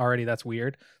he's like, already that's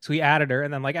weird. So he added her,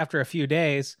 and then like after a few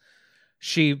days,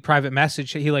 she private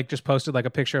messaged. He like just posted like a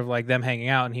picture of like them hanging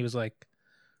out, and he was like,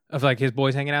 of like his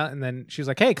boys hanging out, and then she was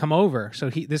like, "Hey, come over." So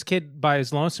this kid by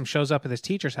his lonesome shows up at his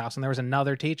teacher's house, and there was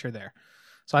another teacher there.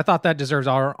 So I thought that deserves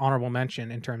our honorable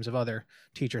mention in terms of other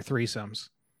teacher threesomes.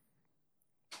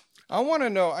 I want to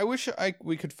know. I wish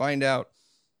we could find out.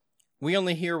 We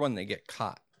only hear when they get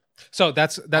caught. So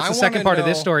that's the second part of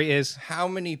this story is how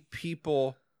many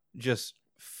people just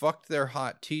fucked their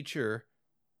hot teacher,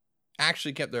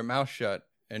 actually kept their mouth shut,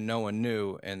 and no one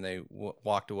knew, and they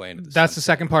walked away into the That's sunset. the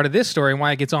second part of this story and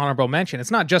why it gets honorable mention.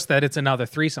 It's not just that it's another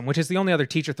threesome, which is the only other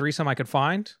teacher threesome I could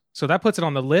find. So that puts it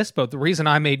on the list, but the reason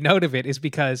I made note of it is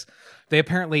because they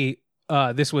apparently,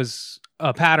 this was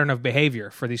a pattern of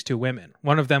behavior for these two women.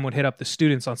 One of them would hit up the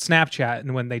students on Snapchat,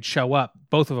 and when they'd show up,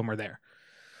 both of them were there.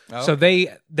 Oh. So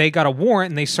they got a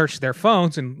warrant, and they searched their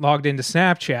phones and logged into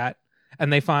Snapchat,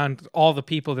 and they found all the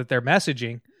people that they're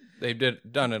messaging. They've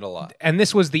done it a lot. And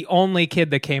this was the only kid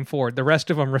that came forward. The rest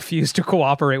of them refused to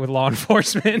cooperate with law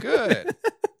enforcement. Good.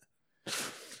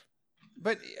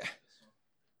 But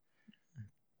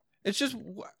it's just...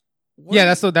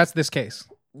 Yeah, that's this case.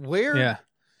 Where... Yeah.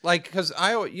 Like, because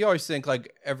you always think,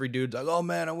 like, every dude's like, oh,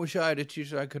 man, I wish I had a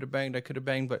teacher I could have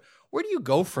banged. But where do you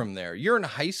go from there? You're in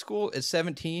high school at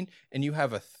 17, and you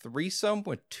have a threesome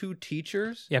with two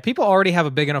teachers? Yeah, people already have a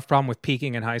big enough problem with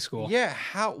peaking in high school. Yeah,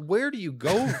 where do you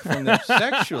go from there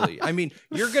sexually? I mean,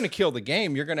 you're going to kill the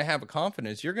game. You're going to have a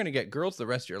confidence. You're going to get girls the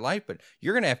rest of your life, but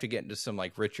you're going to have to get into some,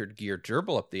 like, Richard Gere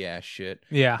gerbil up the ass shit.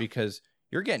 Yeah. Because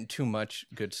you're getting too much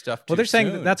good stuff too Well, they're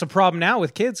saying soon. that's a problem now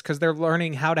with kids because they're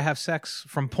learning how to have sex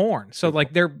from porn. So,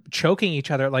 like, they're choking each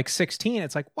other at, like, 16.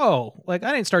 It's like, whoa. Like,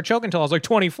 I didn't start choking until I was, like,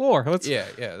 24. Let's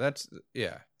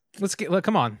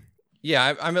come on.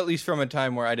 Yeah, I'm at least from a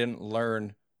time where I didn't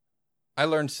learn. I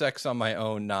learned sex on my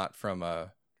own, not from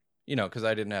because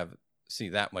I didn't see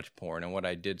that much porn, and what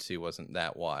I did see wasn't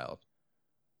that wild.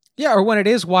 Yeah, or when it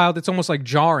is wild, it's almost like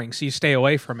jarring, so you stay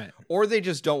away from it. Or they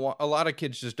just don't want. A lot of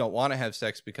kids just don't want to have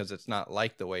sex because it's not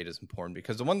like the way it is in porn.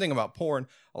 Because the one thing about porn,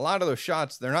 a lot of those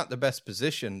shots, they're not the best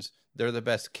positions; they're the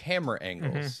best camera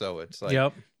angles. Mm-hmm. So it's like,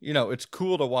 Yep. It's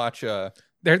cool to watch.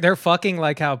 They're fucking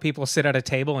like how people sit at a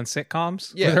table in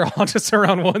sitcoms. Yeah. Where they're all just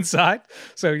around one side,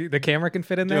 so the camera can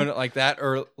fit in there. Doing it like that,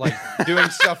 or like doing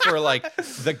stuff where like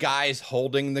the guy's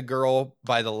holding the girl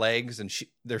by the legs and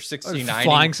they're 69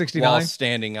 Flying 69 while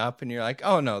standing up, and you're like,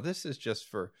 oh no, this is just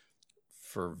for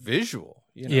visual.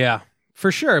 Yeah,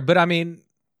 for sure. But I mean,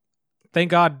 thank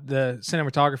God the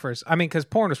cinematographers. I mean, because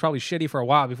porn was probably shitty for a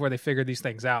while before they figured these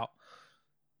things out.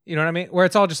 You know what I mean? Where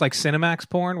it's all just like Cinemax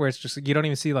porn, where it's just you don't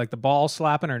even see like the ball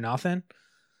slapping or nothing.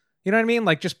 You know what I mean?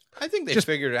 Like just. I think they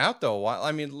figured it out though.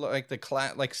 I mean, like the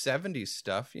like 70s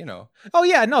stuff. Oh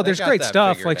yeah, no, there's got great that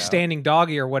stuff figured like out. Standing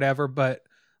Doggy or whatever, but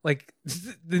like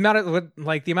the amount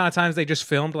of times they just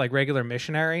filmed like regular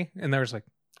Missionary, and there was like,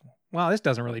 wow, this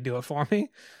doesn't really do it for me.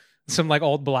 Some like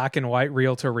old black and white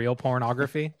reel to reel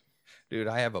pornography. Dude,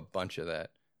 I have a bunch of that,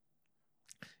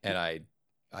 and I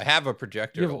have a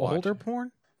projector. You have to watch older it.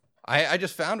 porn? I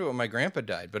just found it when my grandpa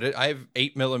died, but I have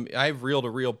 8mm. I have reel to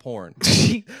reel porn,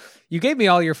 You gave me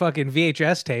all your fucking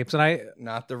VHS tapes, and I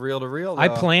not the reel to reel. I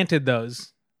planted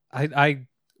those. I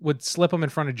would slip them in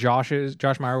front of Josh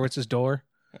Meyerowitz's door.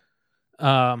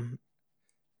 I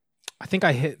think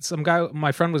I hit some guy.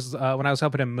 My friend was when I was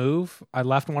helping him move. I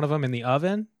left one of them in the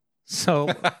oven. So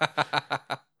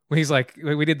he's like,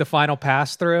 we did the final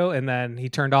pass through, and then he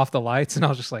turned off the lights, and I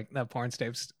was just like, that porn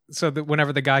tapes. So that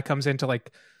whenever the guy comes in to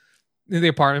like, the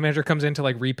apartment manager comes in to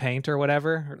like repaint or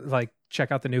whatever, or like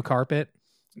check out the new carpet,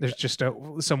 there's just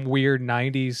some weird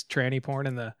 90s tranny porn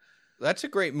in the. That's a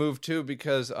great move too,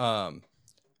 because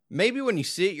maybe when you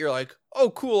see it, you're like, oh,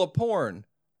 cool, a porn.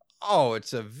 Oh,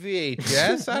 it's a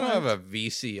VHS. I don't have a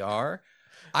VCR.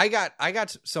 I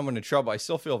got someone in trouble. I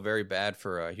still feel very bad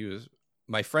for. He was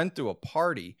my friend threw a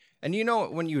party, and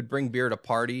when you would bring beer to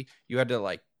party, you had to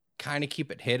like kind of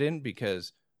keep it hidden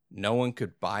because no one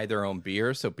could buy their own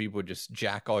beer, so people would just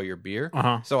jack all your beer.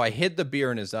 Uh-huh. So I hid the beer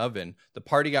in his oven. The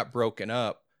party got broken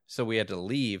up, so we had to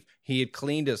leave. He had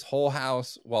cleaned his whole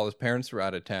house while his parents were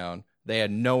out of town. They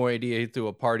had no idea he threw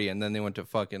a party, and then they went to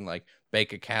fucking like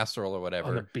bake a casserole or whatever.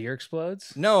 Oh, the beer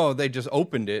explodes? No, they just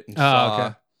opened it and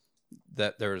saw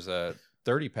that there was a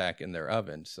 30-pack in their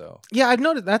oven. So yeah, I've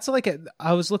noticed that's like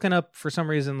I was looking up for some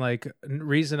reason like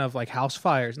reason of like house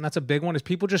fires, and that's a big one is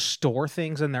people just store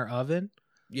things in their oven.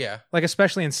 yeah. Like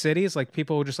especially in cities, like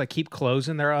people will just like keep clothes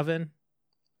in their oven.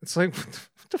 It's like what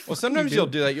the fuck Well, are sometimes you you'll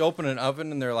doing? do that. You open an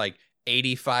oven and they're like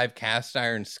 85 cast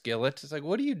iron skillets. It's like,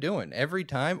 what are you doing every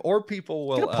time? Or people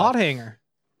will Get a pot hanger.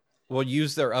 will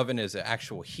use their oven as an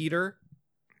actual heater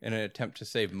in an attempt to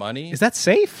save money. Is that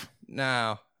safe?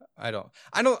 No, I don't.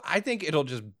 I think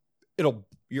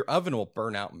your oven will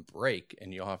burn out and break,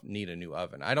 and you'll need a new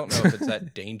oven. I don't know if it's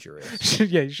that dangerous.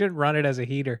 Yeah, you shouldn't run it as a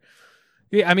heater.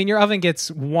 Yeah, I mean, your oven gets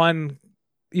one.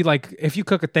 If you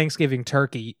cook a Thanksgiving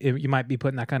turkey, you might be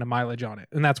putting that kind of mileage on it,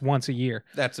 and that's once a year.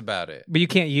 That's about it. But you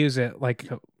can't use it like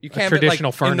You a can't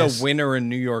traditional furnace. in the winter in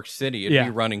New York City. It'd Yeah.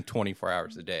 be running 24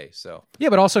 hours a day. So Yeah,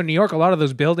 but also New York, a lot of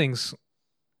those buildings,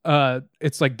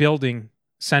 it's like building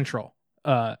central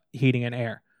heating and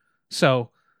air, so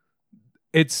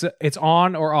it's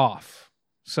on or off.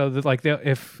 So that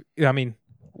if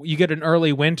you get an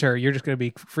early winter, you're just going to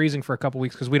be freezing for a couple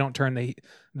weeks because we don't turn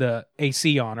the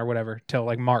AC on or whatever till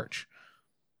like March.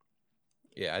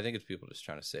 yeah, I think it's people just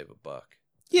trying to save a buck.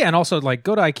 Yeah, and also like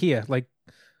go to IKEA, like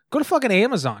go to fucking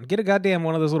Amazon, get a goddamn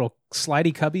one of those little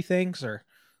slidey cubby things or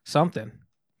something,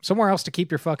 somewhere else to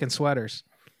keep your fucking sweaters.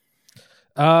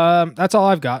 That's all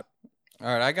I've got. All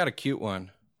right, I got a cute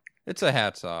one. It's a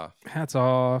hats off. Hats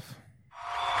off.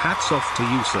 Hats off to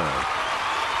you, sir.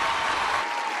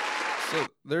 So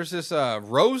there's this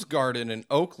rose garden in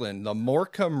Oakland, the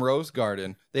Morecambe Rose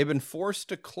Garden. They've been forced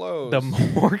to close. The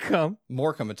Morecambe.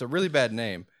 Morecambe. It's a really bad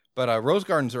name. But rose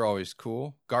gardens are always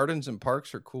cool. Gardens and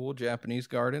parks are cool, Japanese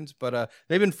gardens. But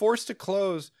they've been forced to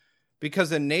close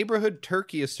because a neighborhood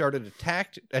turkey has started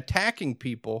attacking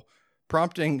people,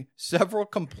 prompting several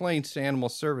complaints to animal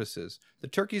services. The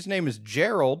turkey's name is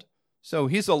Gerald, so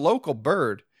he's a local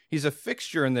bird. He's a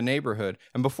fixture in the neighborhood.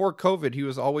 And before COVID, he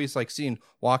was always like seen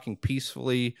walking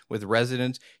peacefully with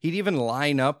residents. He'd even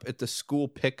line up at the school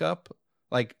pickup.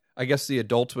 Like, I guess the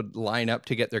adults would line up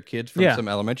to get their kids from some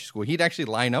elementary school. He'd actually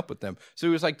line up with them. So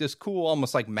he was like this cool,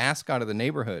 almost like mascot of the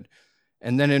neighborhood.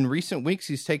 And then in recent weeks,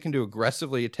 he's taken to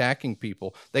aggressively attacking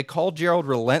people. They call Gerald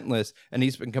relentless, and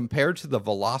he's been compared to the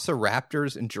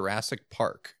velociraptors in Jurassic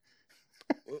Park.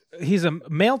 He's a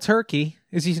male turkey.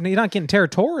 He's not getting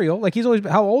territorial? Like he's always.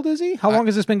 How old is he? How long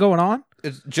has this been going on?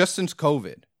 It's just since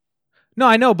COVID. No,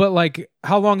 I know, but like,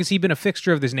 how long has he been a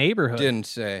fixture of this neighborhood? Didn't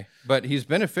say, but he's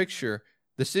been a fixture.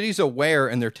 The city's aware,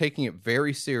 and they're taking it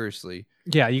very seriously.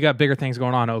 Yeah, you got bigger things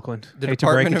going on, Oakland. The Hate to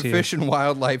break Department it of to you. Fish and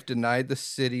Wildlife denied the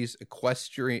city's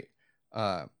equestrian.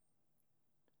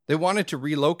 They wanted to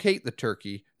relocate the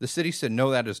turkey. The city said, no,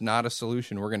 that is not a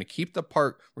solution. We're going to keep the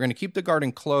park. We're going to keep the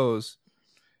garden closed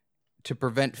to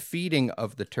prevent feeding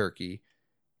of the turkey.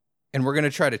 And we're going to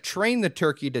try to train the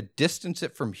turkey to distance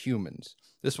it from humans.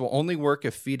 This will only work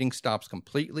if feeding stops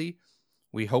completely.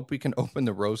 We hope we can open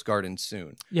the rose garden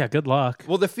soon. Yeah, good luck.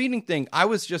 Well, the feeding thing, I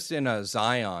was just in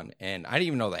Zion, and I didn't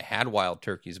even know they had wild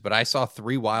turkeys, but I saw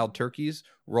 3 wild turkeys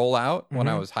roll out when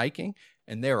I was hiking,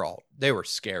 and they were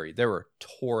scary. They were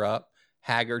tore up,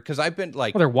 haggard, because I've been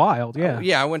like... Well, they're wild,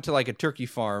 yeah. I went to like a turkey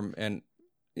farm, and,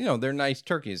 you know, they're nice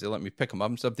turkeys. They let me pick them up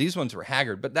and stuff. These ones were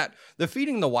haggard, but the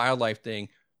feeding the wildlife thing,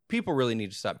 people really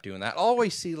need to stop doing that. I'll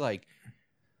always see like...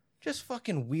 just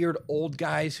fucking weird old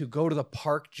guys who go to the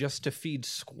park just to feed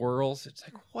squirrels. It's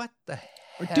like, what the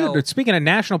hell? Dude, speaking of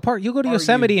national park, you go to are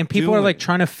Yosemite you and people are like doing?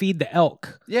 trying to feed the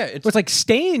elk. Yeah, It's like,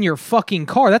 stay in your fucking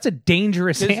car. That's a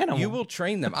dangerous 'cause animal. you will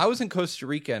train them. I was in Costa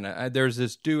Rica, and there's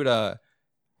this dude. I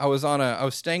was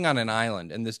staying on an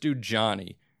island, and this dude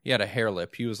Johnny, he had a hair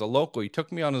lip. He was a local. He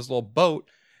took me on his little boat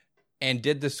and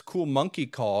did this cool monkey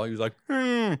call. He was like,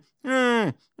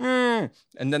 and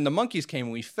then the monkeys came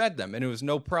and we fed them, and it was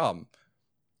no problem.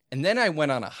 And then I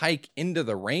went on a hike into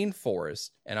the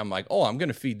rainforest, and I'm like, oh, I'm going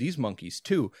to feed these monkeys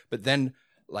too. But then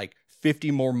like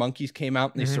 50 more monkeys came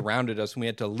out, and they surrounded us, and we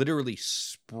had to literally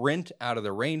sprint out of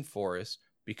the rainforest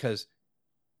because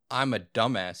I'm a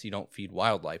dumbass. You don't feed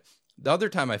wildlife. The other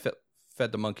time I fed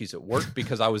the monkeys at work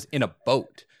because I was in a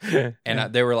boat,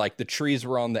 and they were like, the trees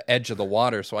were on the edge of the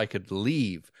water, so I could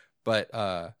leave. But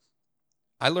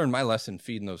I learned my lesson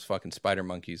feeding those fucking spider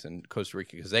monkeys in Costa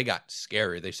Rica because they got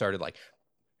scary. They started like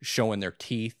showing their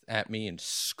teeth at me and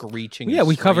screeching. Yeah, and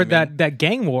we covered screaming. that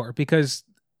gang war because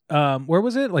where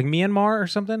was it? Like Myanmar or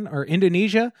something, or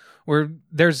Indonesia, where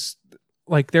there's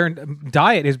like their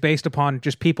diet is based upon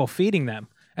just people feeding them.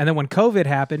 And then when COVID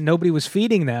happened, nobody was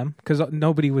feeding them because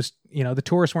nobody was, the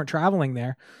tourists weren't traveling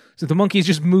there. So the monkeys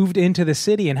just moved into the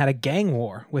city and had a gang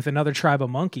war with another tribe of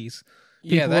monkeys.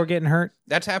 People were getting hurt.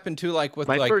 That's happened too, like with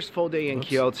my first full day in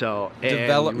Kyoto, and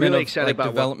development really of excited like about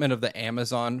development of the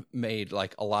Amazon made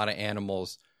like a lot of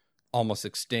animals almost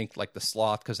extinct, like the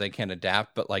sloth because they can't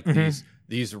adapt. But like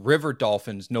these river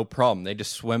dolphins, no problem. They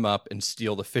just swim up and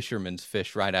steal the fishermen's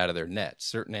fish right out of their nets.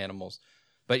 Certain animals.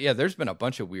 But yeah, there's been a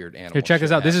bunch of weird animals. Here, check this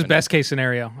out. This is best case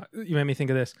scenario. You made me think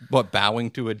of this. What,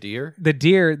 bowing to a deer? The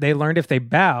deer, they learned if they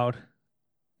bowed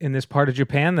in this part of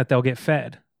Japan that they'll get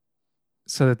fed.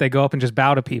 So that they go up and just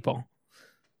bow to people.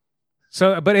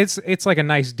 So, but it's like a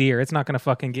nice deer. It's not going to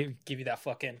fucking give you that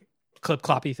fucking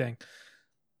clip-cloppy thing.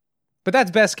 But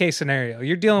that's best case scenario.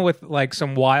 You're dealing with like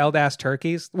some wild ass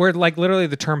turkeys where like literally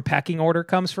the term pecking order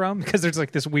comes from because there's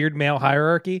like this weird male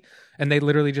hierarchy and they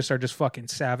literally just are just fucking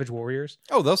savage warriors.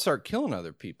 Oh, they'll start killing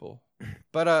other people.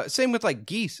 But same with like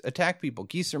geese attack people.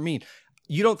 Geese are mean.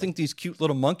 You don't think these cute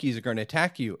little monkeys are going to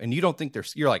attack you, and you don't think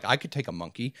you're like, I could take a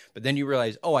monkey, but then you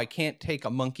realize, oh, I can't take a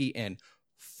monkey and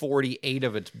 48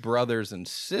 of its brothers and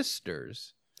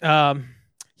sisters.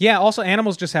 Yeah, also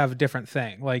animals just have a different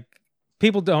thing. Like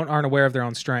people aren't aware of their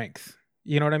own strength.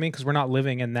 You know what I mean? Because we're not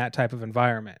living in that type of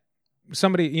environment.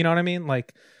 Somebody, you know what I mean?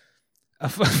 Like a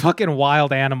fucking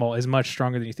wild animal is much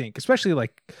stronger than you think, especially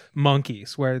like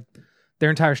monkeys where their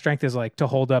entire strength is like to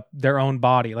hold up their own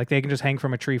body. Like they can just hang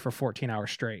from a tree for 14 hours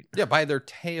straight. Yeah, by their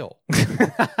tail.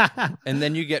 And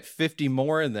then you get 50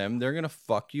 more of them. They're going to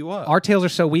fuck you up. Our tails are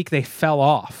so weak, they fell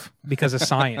off because of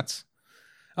science.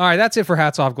 All right, that's it for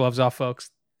Hats Off, Gloves Off,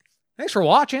 folks. Thanks for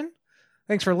watching.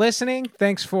 Thanks for listening.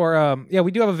 Thanks for,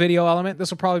 we do have a video element. This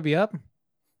will probably be up.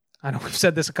 I know we've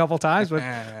said this a couple times, but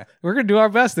we're going to do our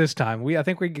best this time. I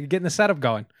think we're getting the setup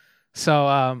going.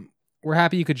 So, we're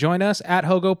happy you could join us at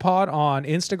HogoPod on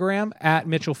Instagram, at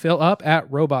MitchellPhilUp,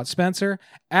 at Robot Spencer,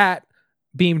 at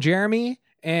Beam Jeremy,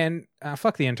 and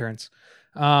fuck the interns.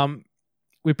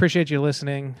 We appreciate you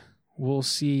listening. We'll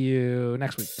see you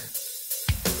next week.